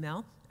in the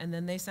email, and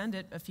then they send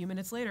it a few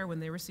minutes later when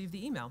they receive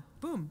the email.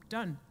 Boom,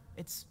 done.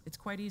 It's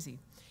quite easy,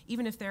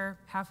 even if they're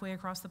halfway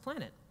across the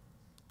planet.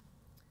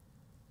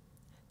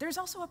 There's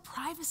also a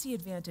privacy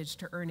advantage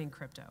to earning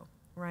crypto,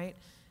 right?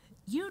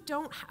 You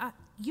don't have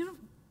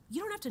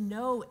to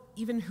know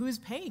even who's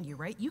paying you,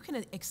 right? You can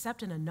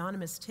accept an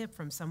anonymous tip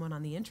from someone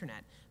on the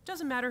internet.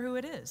 Doesn't matter who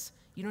it is.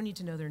 You don't need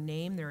to know their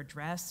name, their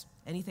address,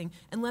 anything,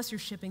 unless you're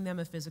shipping them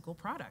a physical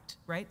product,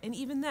 right? And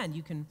even then,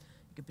 you could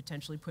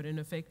potentially put in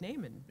a fake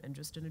name and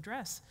just an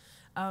address.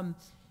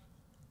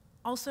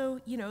 Also,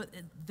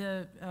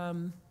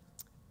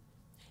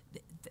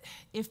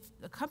 if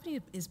a company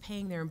is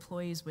paying their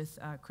employees with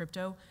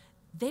crypto,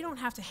 they don't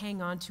have to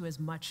hang on to as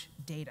much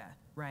data,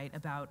 right?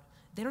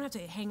 They don't have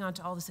to hang on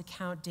to all this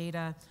account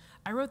data.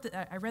 I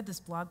read this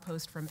blog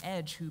post from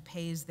Edge, who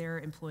pays their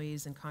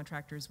employees and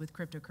contractors with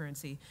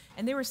cryptocurrency,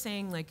 and they were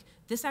saying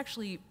this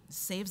actually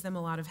saves them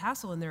a lot of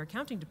hassle in their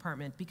accounting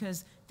department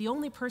because the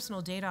only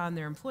personal data on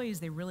their employees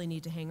they really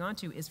need to hang on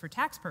to is for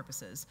tax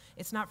purposes.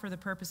 It's not for the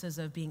purposes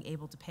of being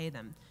able to pay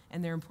them,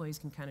 and their employees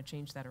can kind of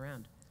change that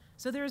around.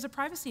 So there is a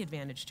privacy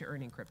advantage to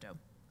earning crypto.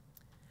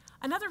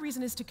 Another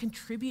reason is to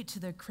contribute to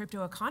the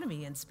crypto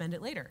economy and spend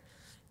it later.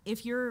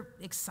 If you're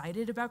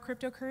excited about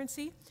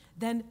cryptocurrency,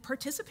 then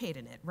participate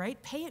in it, right?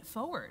 Pay it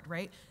forward,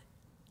 right?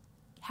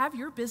 Have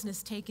your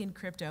business take in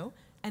crypto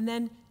and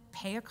then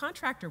pay a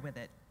contractor with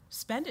it.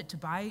 Spend it to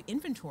buy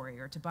inventory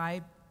or to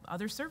buy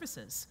other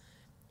services.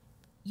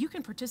 You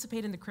can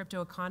participate in the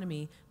crypto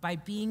economy by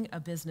being a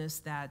business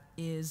that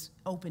is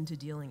open to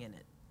dealing in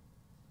it.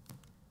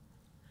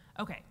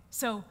 Okay,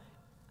 so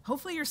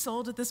hopefully you're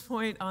sold at this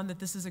point on that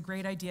this is a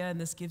great idea and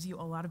this gives you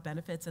a lot of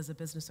benefits as a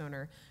business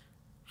owner.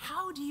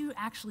 How do you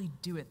actually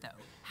do it, though?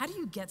 How do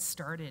you get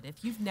started?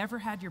 If you've never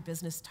had your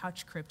business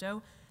touch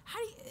crypto,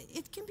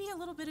 it can be a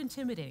little bit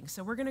intimidating.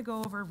 So we're going to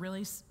go over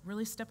really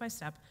step by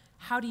step.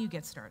 How do you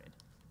get started?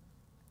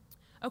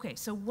 Okay,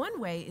 so one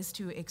way is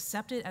to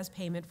accept it as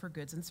payment for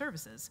goods and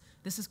services.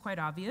 This is quite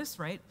obvious,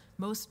 right?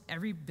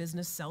 Every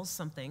business sells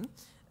something.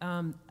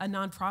 A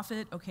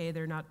nonprofit, okay,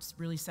 they're not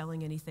really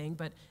selling anything,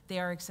 but they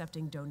are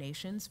accepting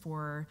donations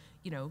for,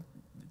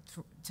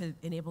 to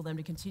enable them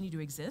to continue to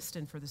exist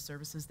and for the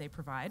services they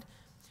provide.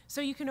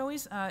 So you can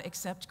always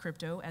accept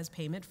crypto as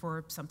payment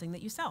for something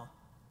that you sell.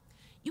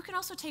 You can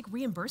also take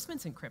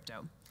reimbursements in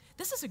crypto.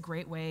 This is a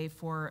great way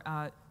for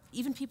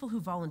even people who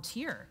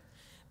volunteer.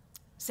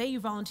 Say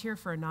you volunteer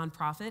for a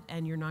nonprofit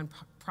and your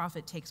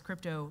nonprofit takes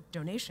crypto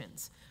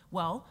donations.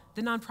 Well,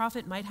 the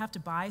nonprofit might have to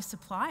buy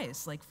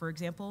supplies, like, for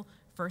example,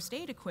 first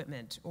aid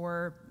equipment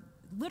or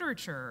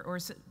literature or,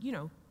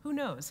 who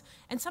knows.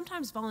 And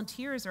sometimes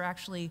volunteers are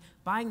actually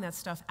buying that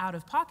stuff out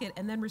of pocket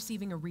and then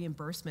receiving a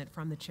reimbursement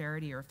from the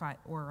charity or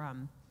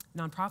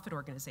nonprofit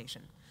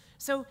organization.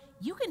 So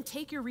you can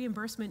take your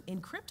reimbursement in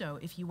crypto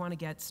if you want to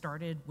get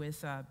started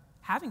with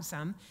having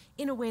some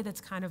in a way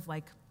that's kind of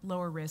like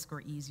lower risk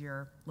or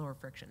easier, lower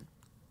friction.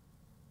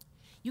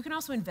 You can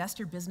also invest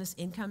your business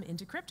income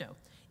into crypto.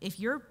 If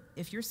you're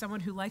someone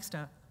who likes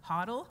to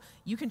hodl,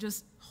 you can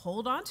just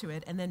hold on to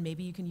it and then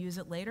maybe you can use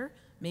it later.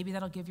 Maybe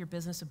that'll give your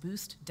business a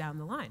boost down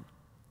the line.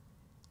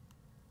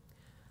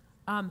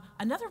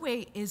 Another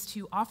way is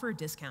to offer a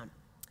discount.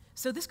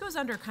 So this goes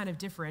under kind of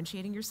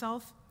differentiating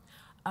yourself.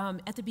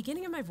 At the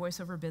beginning of my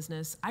voiceover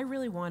business, I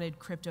really wanted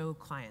crypto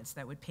clients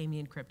that would pay me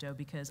in crypto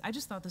because I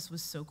just thought this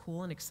was so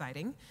cool and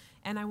exciting,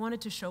 and I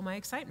wanted to show my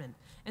excitement.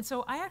 And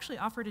so I actually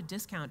offered a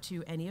discount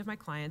to any of my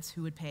clients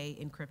who would pay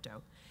in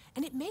crypto.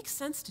 And it makes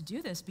sense to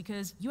do this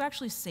because you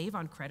actually save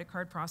on credit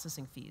card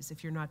processing fees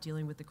if you're not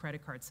dealing with the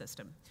credit card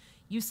system.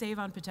 You save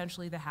on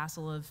potentially the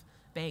hassle of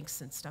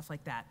banks and stuff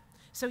like that.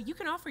 So you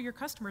can offer your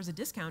customers a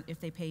discount if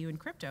they pay you in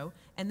crypto,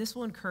 and this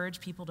will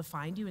encourage people to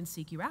find you and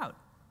seek you out.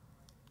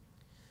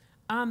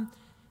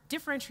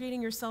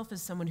 Differentiating yourself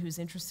as someone who's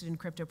interested in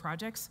crypto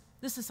projects,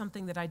 this is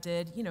something that I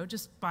did,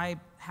 just by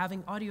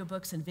having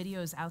audiobooks and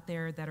videos out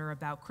there that are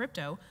about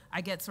crypto.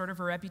 I get sort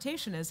of a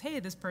reputation as, hey,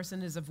 this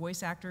person is a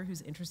voice actor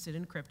who's interested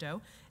in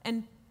crypto,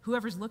 and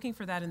whoever's looking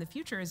for that in the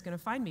future is going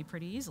to find me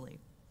pretty easily.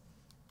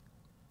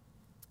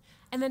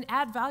 And then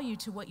add value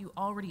to what you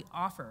already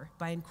offer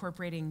by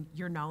incorporating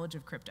your knowledge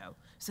of crypto.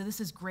 So this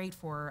is great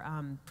for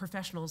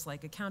professionals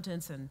like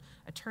accountants and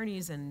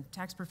attorneys and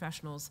tax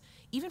professionals,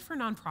 even for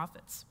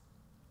nonprofits.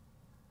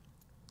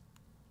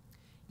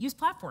 Use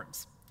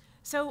platforms.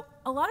 So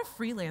a lot of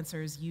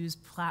freelancers use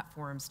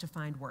platforms to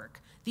find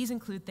work. These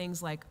include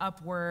things like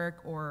Upwork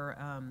or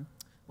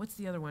what's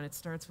the other one? It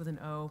starts with an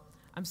O.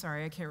 I'm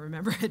sorry, I can't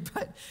remember it,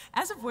 but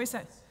as a voice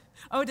actor,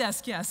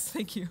 Odesk, yes,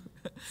 thank you.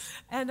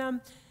 And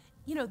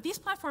these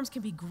platforms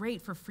can be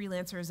great for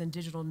freelancers and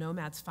digital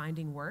nomads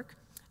finding work.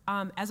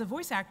 As a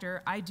voice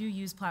actor, I do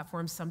use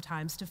platforms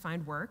sometimes to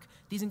find work.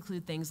 These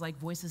include things like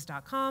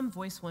voices.com,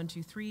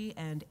 Voice123,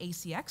 and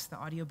ACX, the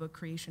Audiobook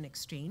Creation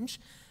Exchange.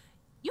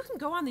 You can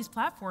go on these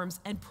platforms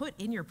and put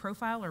in your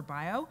profile or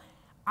bio,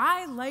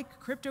 I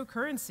like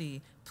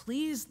cryptocurrency.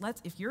 Please,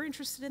 if you're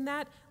interested in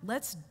that,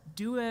 let's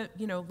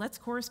let's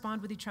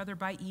correspond with each other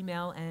by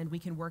email and we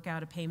can work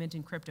out a payment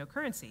in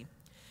cryptocurrency.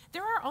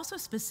 There are also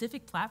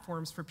specific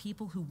platforms for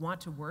people who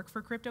want to work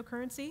for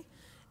cryptocurrency.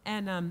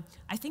 And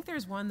I think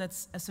there's one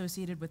that's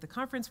associated with the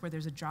conference where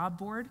there's a job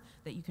board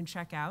that you can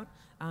check out.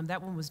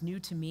 That one was new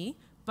to me,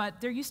 but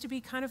there used to be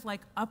kind of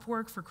like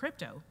Upwork for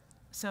crypto.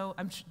 So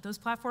those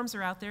platforms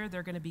are out there.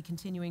 They're going to be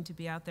continuing to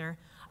be out there.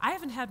 I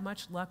haven't had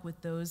much luck with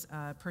those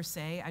per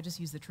se. I just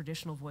use the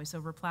traditional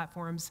voiceover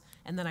platforms,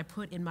 and then I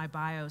put in my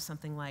bio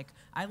something like,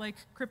 I like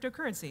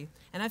cryptocurrency.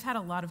 And I've had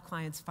a lot of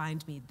clients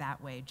find me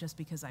that way just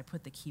because I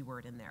put the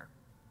keyword in there.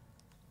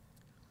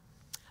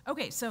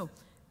 Okay, so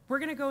we're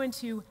going to go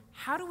into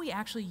how do we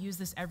actually use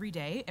this every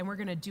day, and we're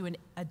going to do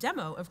a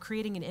demo of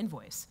creating an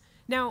invoice.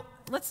 Now,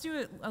 let's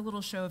do a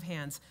little show of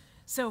hands.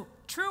 So,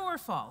 true or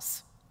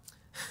false?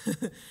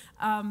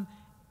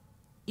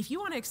 If you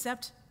want to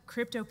accept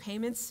crypto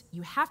payments,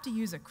 you have to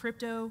use a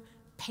crypto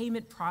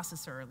payment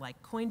processor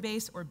like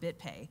Coinbase or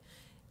BitPay.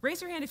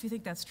 Raise your hand if you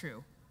think that's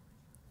true.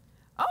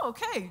 Oh,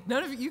 okay.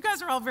 None of you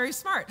guys are all very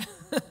smart.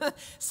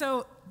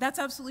 So that's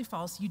absolutely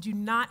false. You do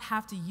not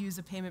have to use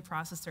a payment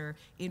processor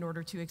in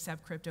order to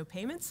accept crypto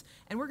payments.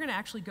 And we're going to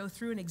actually go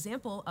through an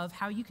example of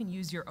how you can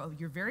use your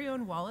very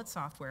own wallet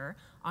software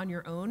on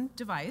your own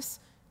device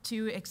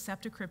to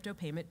accept a crypto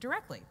payment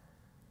directly.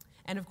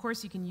 And of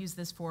course, you can use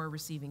this for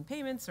receiving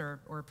payments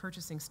or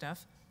purchasing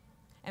stuff.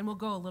 And we'll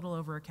go a little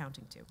over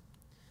accounting too.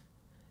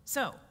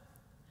 So,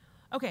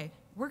 okay,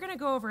 we're going to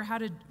go over how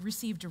to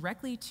receive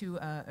directly to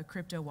a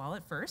crypto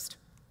wallet first.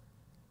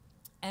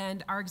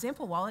 And our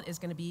example wallet is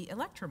going to be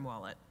Electrum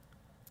Wallet.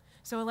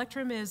 So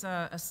Electrum is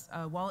a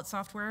wallet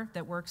software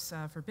that works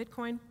for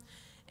Bitcoin.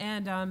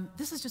 And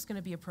this is just going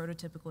to be a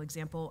prototypical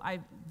example. I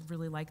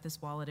really like this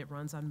wallet. It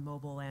runs on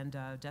mobile and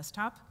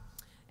desktop.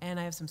 And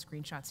I have some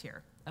screenshots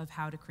here of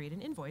how to create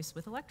an invoice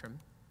with Electrum.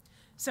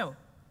 So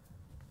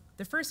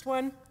the first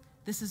one,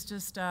 this is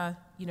just the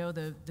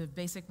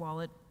basic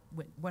wallet,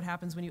 what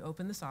happens when you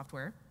open the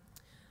software.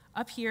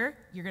 Up here,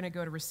 you're going to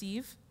go to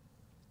Receive,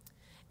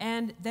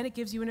 and then it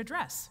gives you an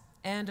address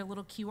and a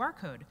little QR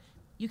code.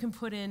 You can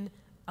put in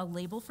a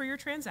label for your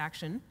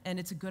transaction, and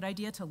it's a good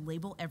idea to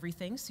label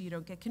everything so you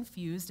don't get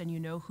confused and you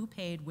know who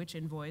paid which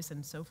invoice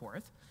and so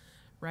forth.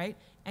 right?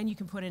 And you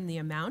can put in the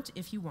amount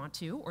if you want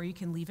to, or you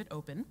can leave it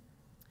open.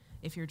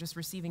 If you're just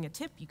receiving a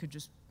tip, you could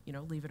just,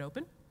 leave it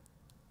open.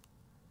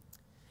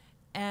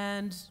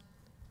 And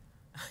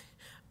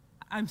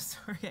I'm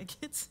sorry, I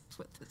can't see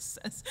what this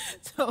says.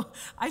 So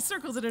I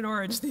circled it in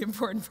orange, the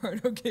important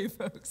part. Okay,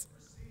 folks.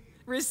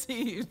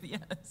 Receive,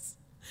 yes.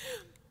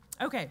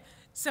 Okay,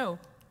 so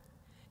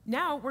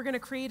now we're going to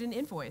create an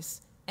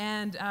invoice.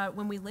 And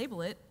when we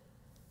label it,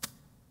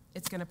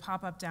 it's going to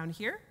pop up down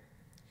here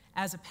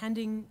as a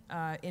pending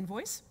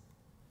invoice.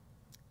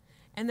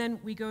 And then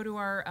we go to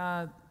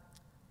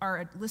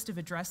our list of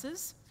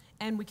addresses,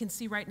 and we can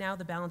see right now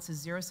the balance is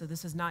 0, so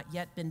this has not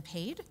yet been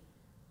paid.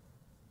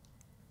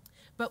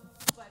 But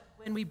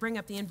when we bring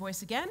up the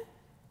invoice again,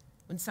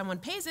 when someone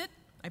pays it,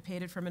 I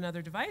paid it from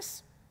another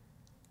device,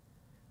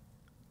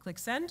 click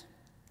send.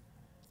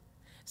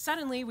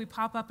 Suddenly, we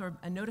pop up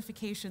a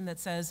notification that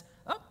says,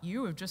 oh,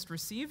 you have just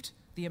received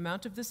the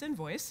amount of this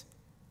invoice.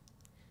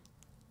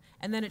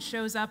 And then it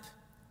shows up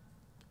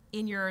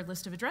in your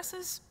list of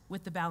addresses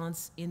with the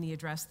balance in the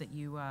address that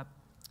you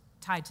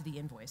tied to the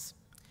invoice.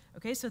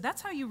 Okay, so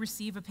that's how you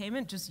receive a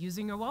payment, just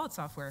using your wallet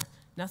software.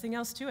 Nothing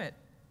else to it.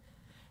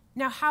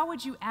 Now, how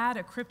would you add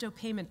a crypto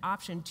payment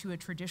option to a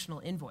traditional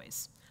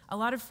invoice? A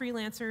lot of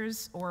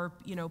freelancers or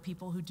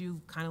people who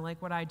do kind of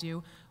like what I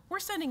do, we're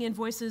sending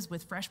invoices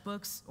with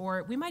FreshBooks,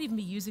 or we might even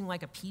be using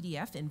like a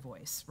PDF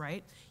invoice,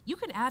 right? You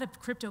can add a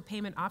crypto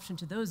payment option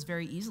to those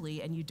very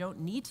easily, and you don't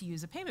need to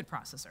use a payment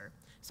processor.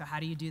 So how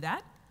do you do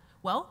that?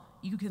 Well,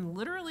 you can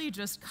literally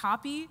just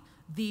copy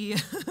the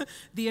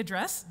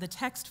address, the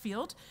text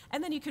field,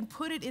 and then you can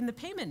put it in the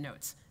payment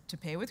notes. To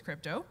pay with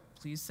crypto,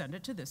 please send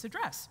it to this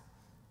address.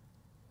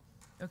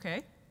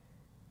 Okay?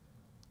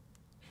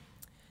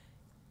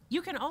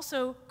 You can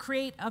also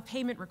create a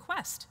payment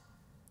request.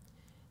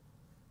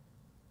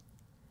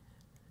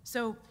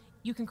 So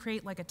you can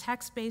create like a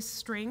text-based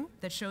string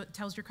that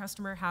tells your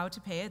customer how to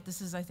pay it.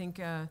 This is, I think,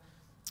 a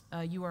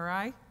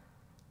URI.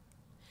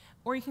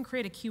 Or you can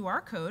create a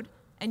QR code,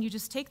 and you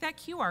just take that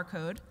QR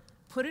code,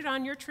 put it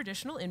on your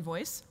traditional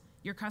invoice,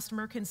 your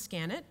customer can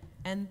scan it,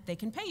 and they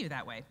can pay you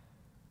that way.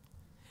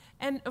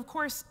 And of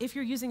course, if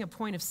you're using a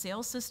point of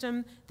sale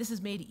system, this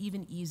is made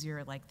even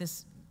easier. Like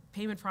this,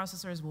 payment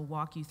processors will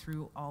walk you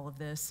through all of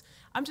this.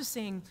 I'm just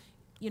saying,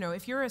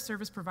 if you're a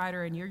service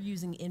provider and you're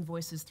using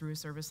invoices through a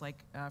service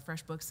like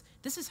FreshBooks,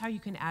 this is how you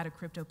can add a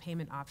crypto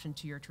payment option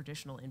to your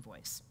traditional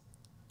invoice.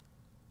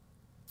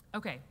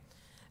 Okay,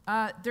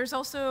 there's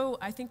also,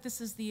 I think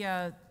this is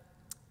the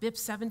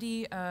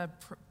BIP70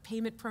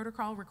 payment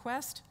protocol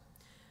request.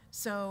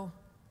 So,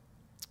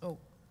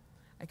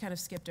 I kind of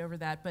skipped over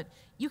that, but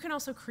you can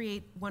also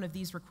create one of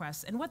these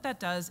requests. And what that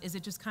does is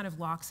it just kind of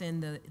locks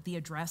in the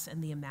address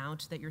and the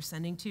amount that you're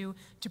sending to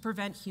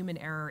prevent human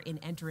error in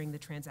entering the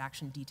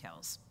transaction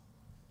details.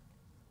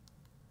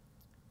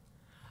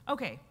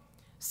 Okay,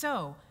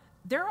 so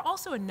there are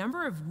also a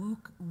number of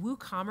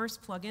WooCommerce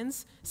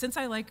plugins. Since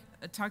I like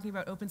talking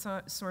about open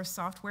source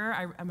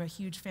software, I'm a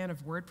huge fan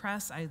of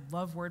WordPress. I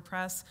love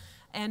WordPress.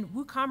 And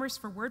WooCommerce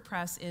for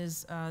WordPress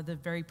is the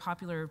very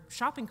popular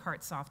shopping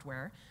cart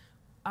software.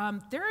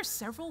 There are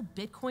several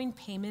Bitcoin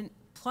payment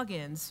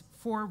plugins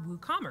for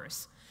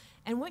WooCommerce.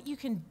 And what you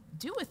can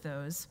do with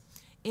those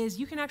is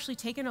you can actually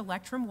take an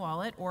Electrum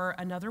wallet or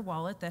another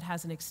wallet that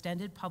has an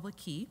extended public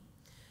key.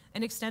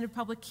 An extended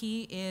public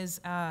key is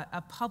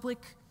a public,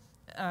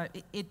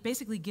 it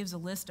basically gives a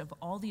list of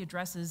all the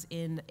addresses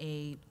in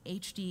a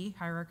HD,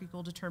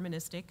 hierarchical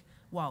deterministic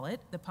wallet,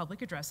 the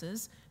public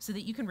addresses, so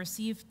that you can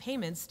receive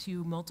payments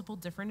to multiple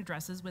different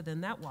addresses within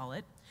that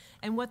wallet.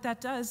 And what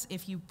that does,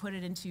 if you put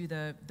it into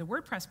the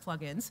WordPress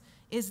plugins,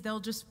 is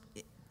they'll just,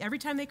 every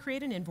time they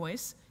create an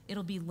invoice,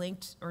 it'll be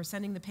linked or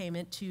sending the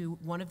payment to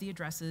one of the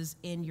addresses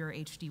in your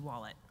HD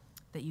wallet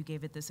that you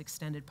gave it this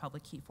extended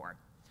public key for.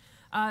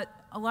 A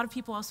lot of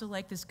people also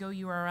like this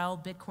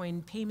GoURL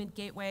Bitcoin payment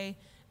gateway,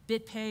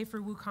 BitPay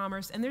for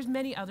WooCommerce, and there's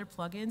many other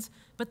plugins.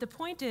 But the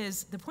point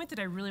that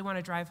I really want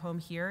to drive home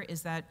here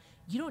is that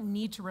you don't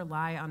need to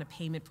rely on a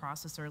payment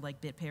processor like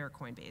BitPay or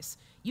Coinbase.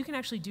 You can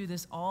actually do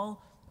this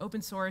all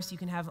open source. You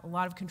can have a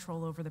lot of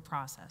control over the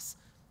process.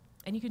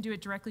 And you can do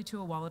it directly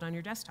to a wallet on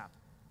your desktop.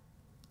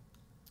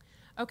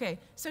 Okay,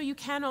 so you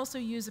can also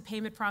use a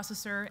payment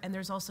processor, and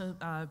there's also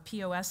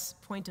POS,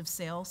 point of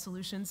sale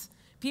solutions.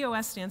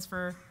 POS stands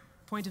for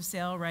point of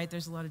sale, right?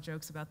 There's a lot of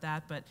jokes about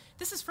that, but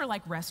this is for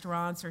like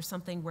restaurants or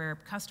something where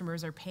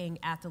customers are paying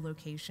at the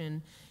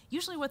location.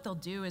 Usually what they'll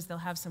do is they'll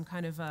have some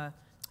kind of a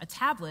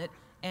tablet,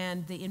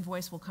 and the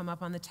invoice will come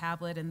up on the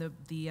tablet, and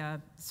the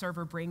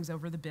server brings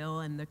over the bill,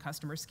 and the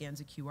customer scans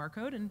a QR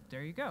code, and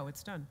there you go,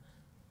 it's done.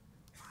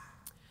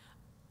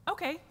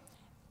 Okay,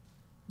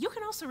 you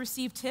can also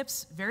receive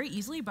tips very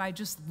easily by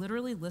just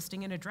literally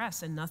listing an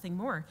address and nothing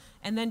more.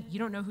 And then you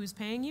don't know who's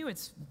paying you.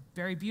 It's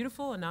very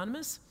beautiful,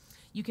 anonymous.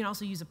 You can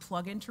also use a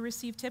plugin to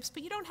receive tips,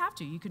 but you don't have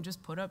to. You can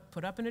just put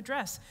up an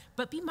address.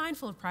 But be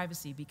mindful of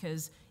privacy,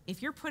 because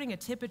if you're putting a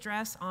tip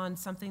address on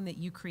something that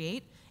you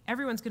create,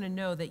 everyone's going to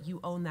know that you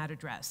own that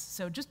address.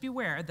 So just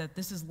beware that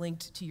this is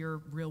linked to your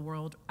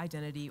real-world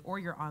identity or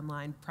your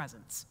online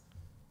presence.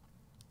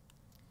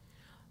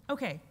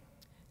 Okay,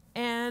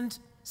 and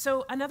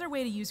so another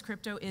way to use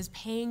crypto is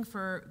paying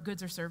for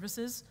goods or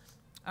services.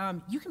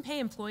 You can pay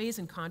employees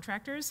and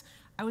contractors.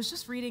 I was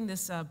just reading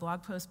this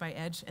blog post by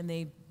Edge, and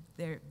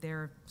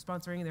they're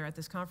sponsoring, they're at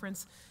this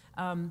conference,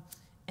 and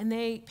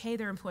they pay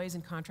their employees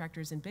and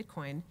contractors in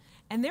Bitcoin.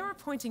 And they were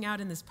pointing out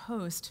in this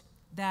post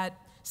that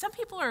some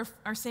people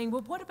are saying,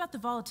 well, what about the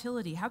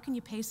volatility? How can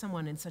you pay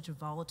someone in such a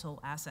volatile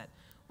asset?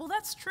 Well,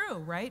 that's true,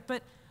 right?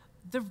 But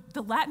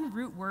the Latin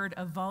root word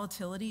of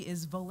volatility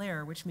is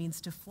volare, which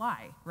means to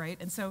fly, right?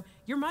 And so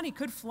your money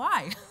could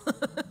fly.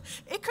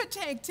 It could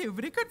tank too,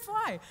 but it could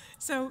fly.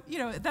 So, you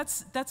know,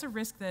 that's a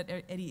risk that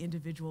any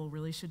individual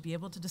really should be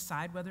able to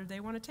decide whether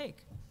they want to take.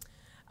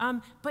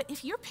 But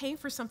if you're paying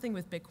for something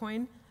with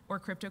Bitcoin or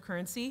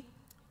cryptocurrency,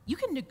 you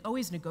can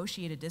always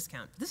negotiate a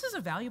discount. This is a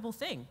valuable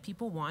thing.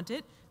 People want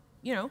it.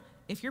 You know,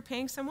 if you're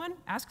paying someone,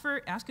 ask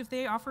if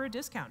they offer a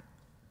discount.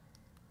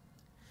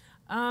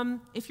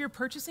 If you're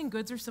purchasing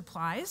goods or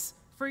supplies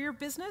for your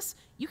business,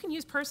 you can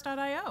use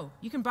purse.io.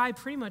 You can buy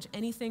pretty much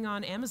anything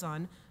on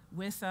Amazon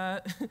with,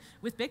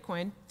 with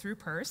Bitcoin through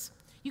Purse.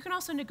 You can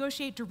also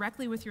negotiate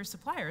directly with your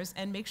suppliers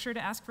and make sure to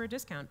ask for a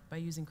discount by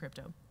using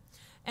crypto.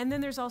 And then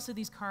there's also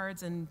these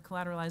cards and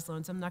collateralized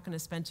loans. I'm not going to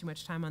spend too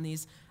much time on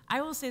these.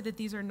 I will say that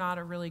these are not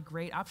a really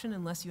great option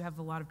unless you have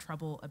a lot of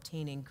trouble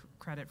obtaining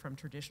credit from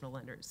traditional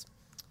lenders.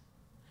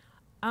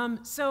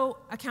 So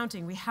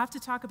accounting, we have to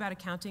talk about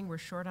accounting. We're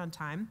short on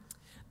time.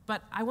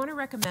 But I want to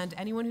recommend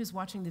anyone who's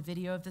watching the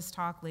video of this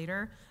talk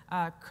later,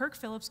 Kirk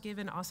Phillips gave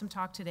an awesome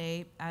talk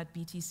today at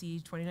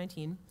BTC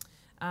 2019,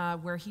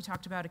 where he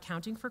talked about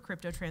accounting for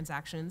crypto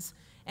transactions.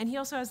 And he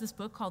also has this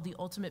book called The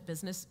Ultimate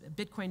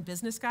Bitcoin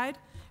Business Guide,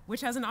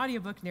 which has an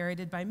audiobook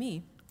narrated by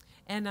me.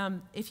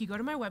 And if you go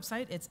to my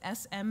website, it's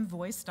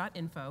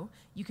smvoice.info.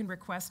 You can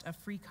request a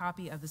free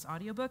copy of this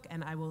audiobook,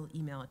 and I will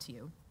email it to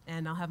you.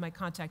 And I'll have my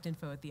contact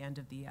info at the end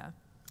of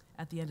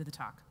the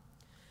talk.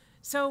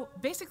 So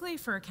basically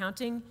for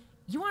accounting,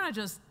 you want to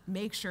just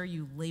make sure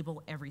you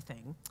label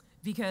everything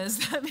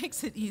because that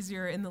makes it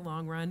easier in the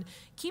long run.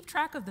 Keep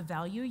track of the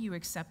value you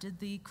accepted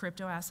the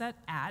crypto asset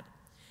at.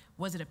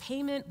 Was it a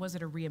payment? Was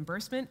it a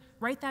reimbursement?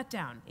 Write that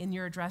down in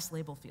your address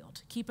label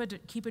field. Keep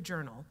a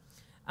journal.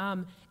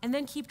 And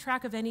then keep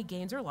track of any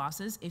gains or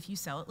losses if you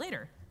sell it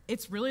later.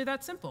 It's really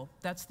that simple.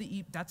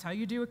 That's how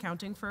you do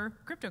accounting for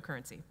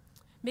cryptocurrency.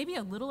 Maybe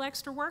a little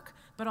extra work,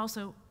 but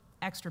also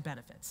extra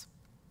benefits.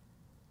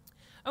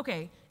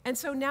 Okay, and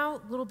so now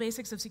little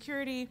basics of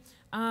security.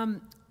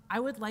 I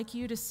would like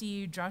you to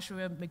see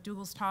Joshua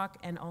McDougall's talk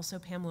and also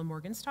Pamela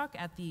Morgan's talk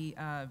at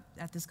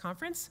this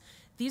conference.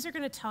 These are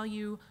going to tell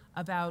you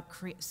about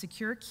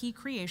secure key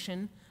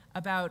creation,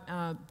 about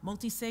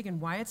multi-sig and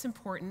why it's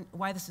important,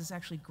 why this is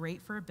actually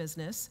great for a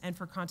business and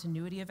for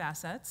continuity of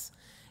assets.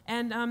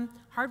 And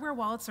hardware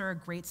wallets are a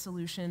great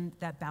solution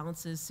that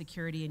balances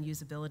security and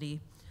usability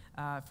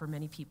for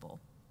many people.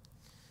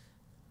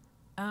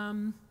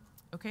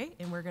 Okay,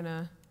 and we're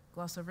gonna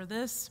gloss over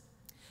this.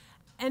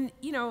 And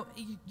you know,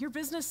 your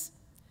business,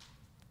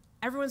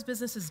 everyone's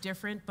business is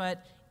different,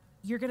 but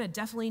you're gonna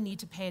definitely need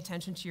to pay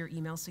attention to your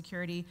email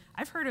security.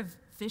 I've heard of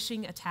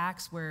phishing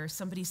attacks where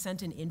somebody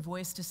sent an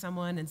invoice to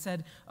someone and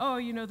said, oh,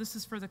 you know, this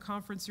is for the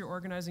conference you're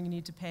organizing, you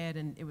need to pay it,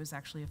 and it was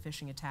actually a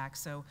phishing attack.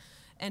 So,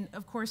 and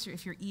of course,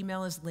 if your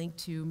email is linked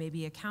to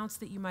maybe accounts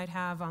that you might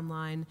have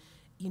online,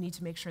 you need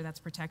to make sure that's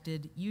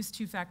protected. Use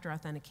two-factor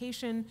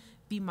authentication,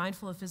 be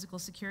mindful of physical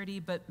security,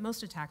 but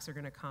most attacks are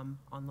gonna come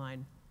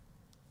online.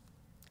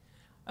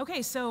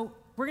 Okay, so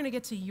we're gonna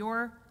get to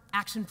your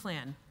action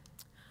plan.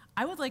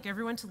 I would like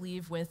everyone to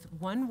leave with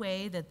one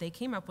way that they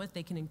came up with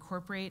they can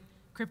incorporate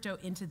crypto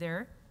into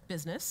their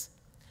business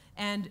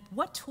and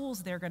what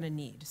tools they're gonna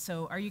need.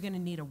 So are you gonna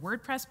need a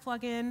WordPress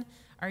plugin?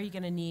 Are you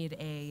gonna need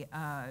a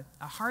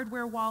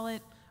hardware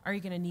wallet? Are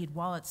you gonna need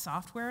wallet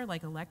software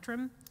like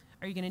Electrum?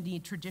 Are you going to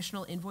need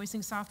traditional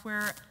invoicing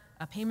software,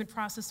 a payment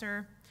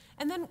processor?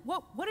 And then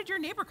what did your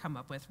neighbor come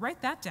up with?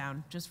 Write that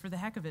down just for the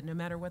heck of it, no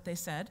matter what they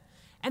said.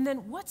 And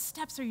then what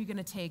steps are you going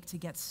to take to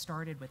get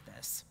started with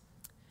this?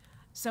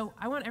 So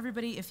I want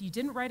everybody, if you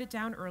didn't write it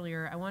down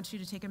earlier, I want you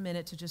to take a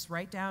minute to just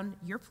write down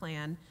your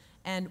plan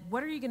and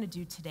what are you going to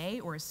do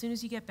today or as soon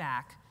as you get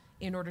back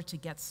in order to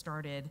get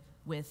started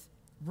with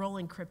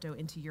rolling crypto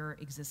into your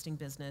existing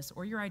business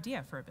or your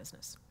idea for a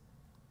business.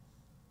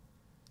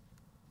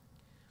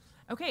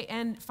 Okay,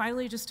 and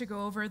finally, just to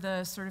go over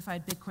the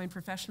Certified Bitcoin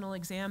Professional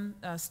Exam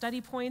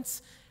study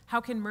points, how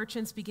can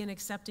merchants begin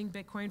accepting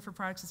Bitcoin for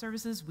products and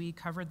services? We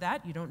covered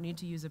that. You don't need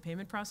to use a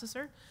payment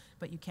processor,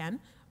 but you can.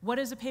 What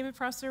is a payment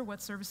processor?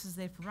 What services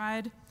they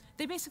provide?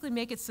 They basically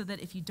make it so that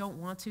if you don't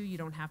want to, you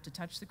don't have to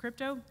touch the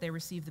crypto. They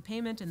receive the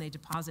payment and they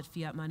deposit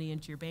fiat money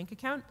into your bank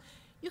account.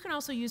 You can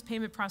also use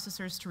payment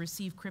processors to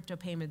receive crypto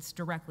payments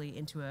directly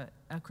into a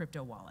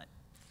crypto wallet,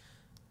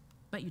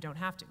 but you don't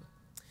have to.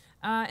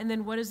 And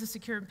then what is the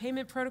secure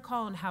payment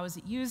protocol and how is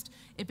it used?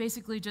 It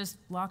basically just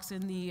locks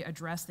in the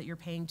address that you're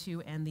paying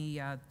to and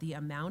the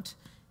amount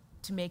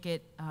to make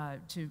it,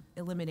 to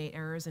eliminate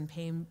errors in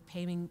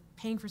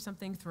paying for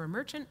something through a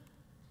merchant.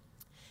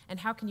 And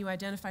how can you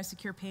identify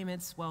secure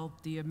payments? Well,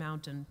 the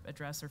amount and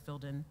address are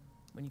filled in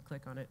when you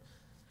click on it.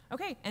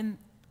 Okay, and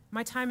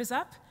my time is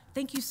up.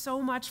 Thank you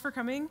so much for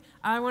coming.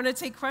 I want to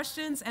take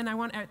questions, and I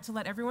want to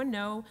let everyone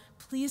know,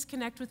 please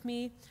connect with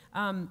me.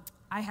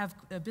 I have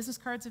business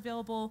cards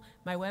available,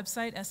 my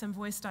website,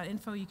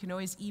 smvoice.info. You can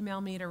always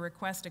email me to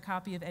request a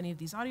copy of any of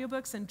these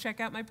audiobooks and check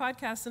out my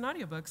podcasts and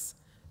audiobooks.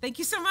 Thank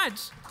you so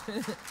much.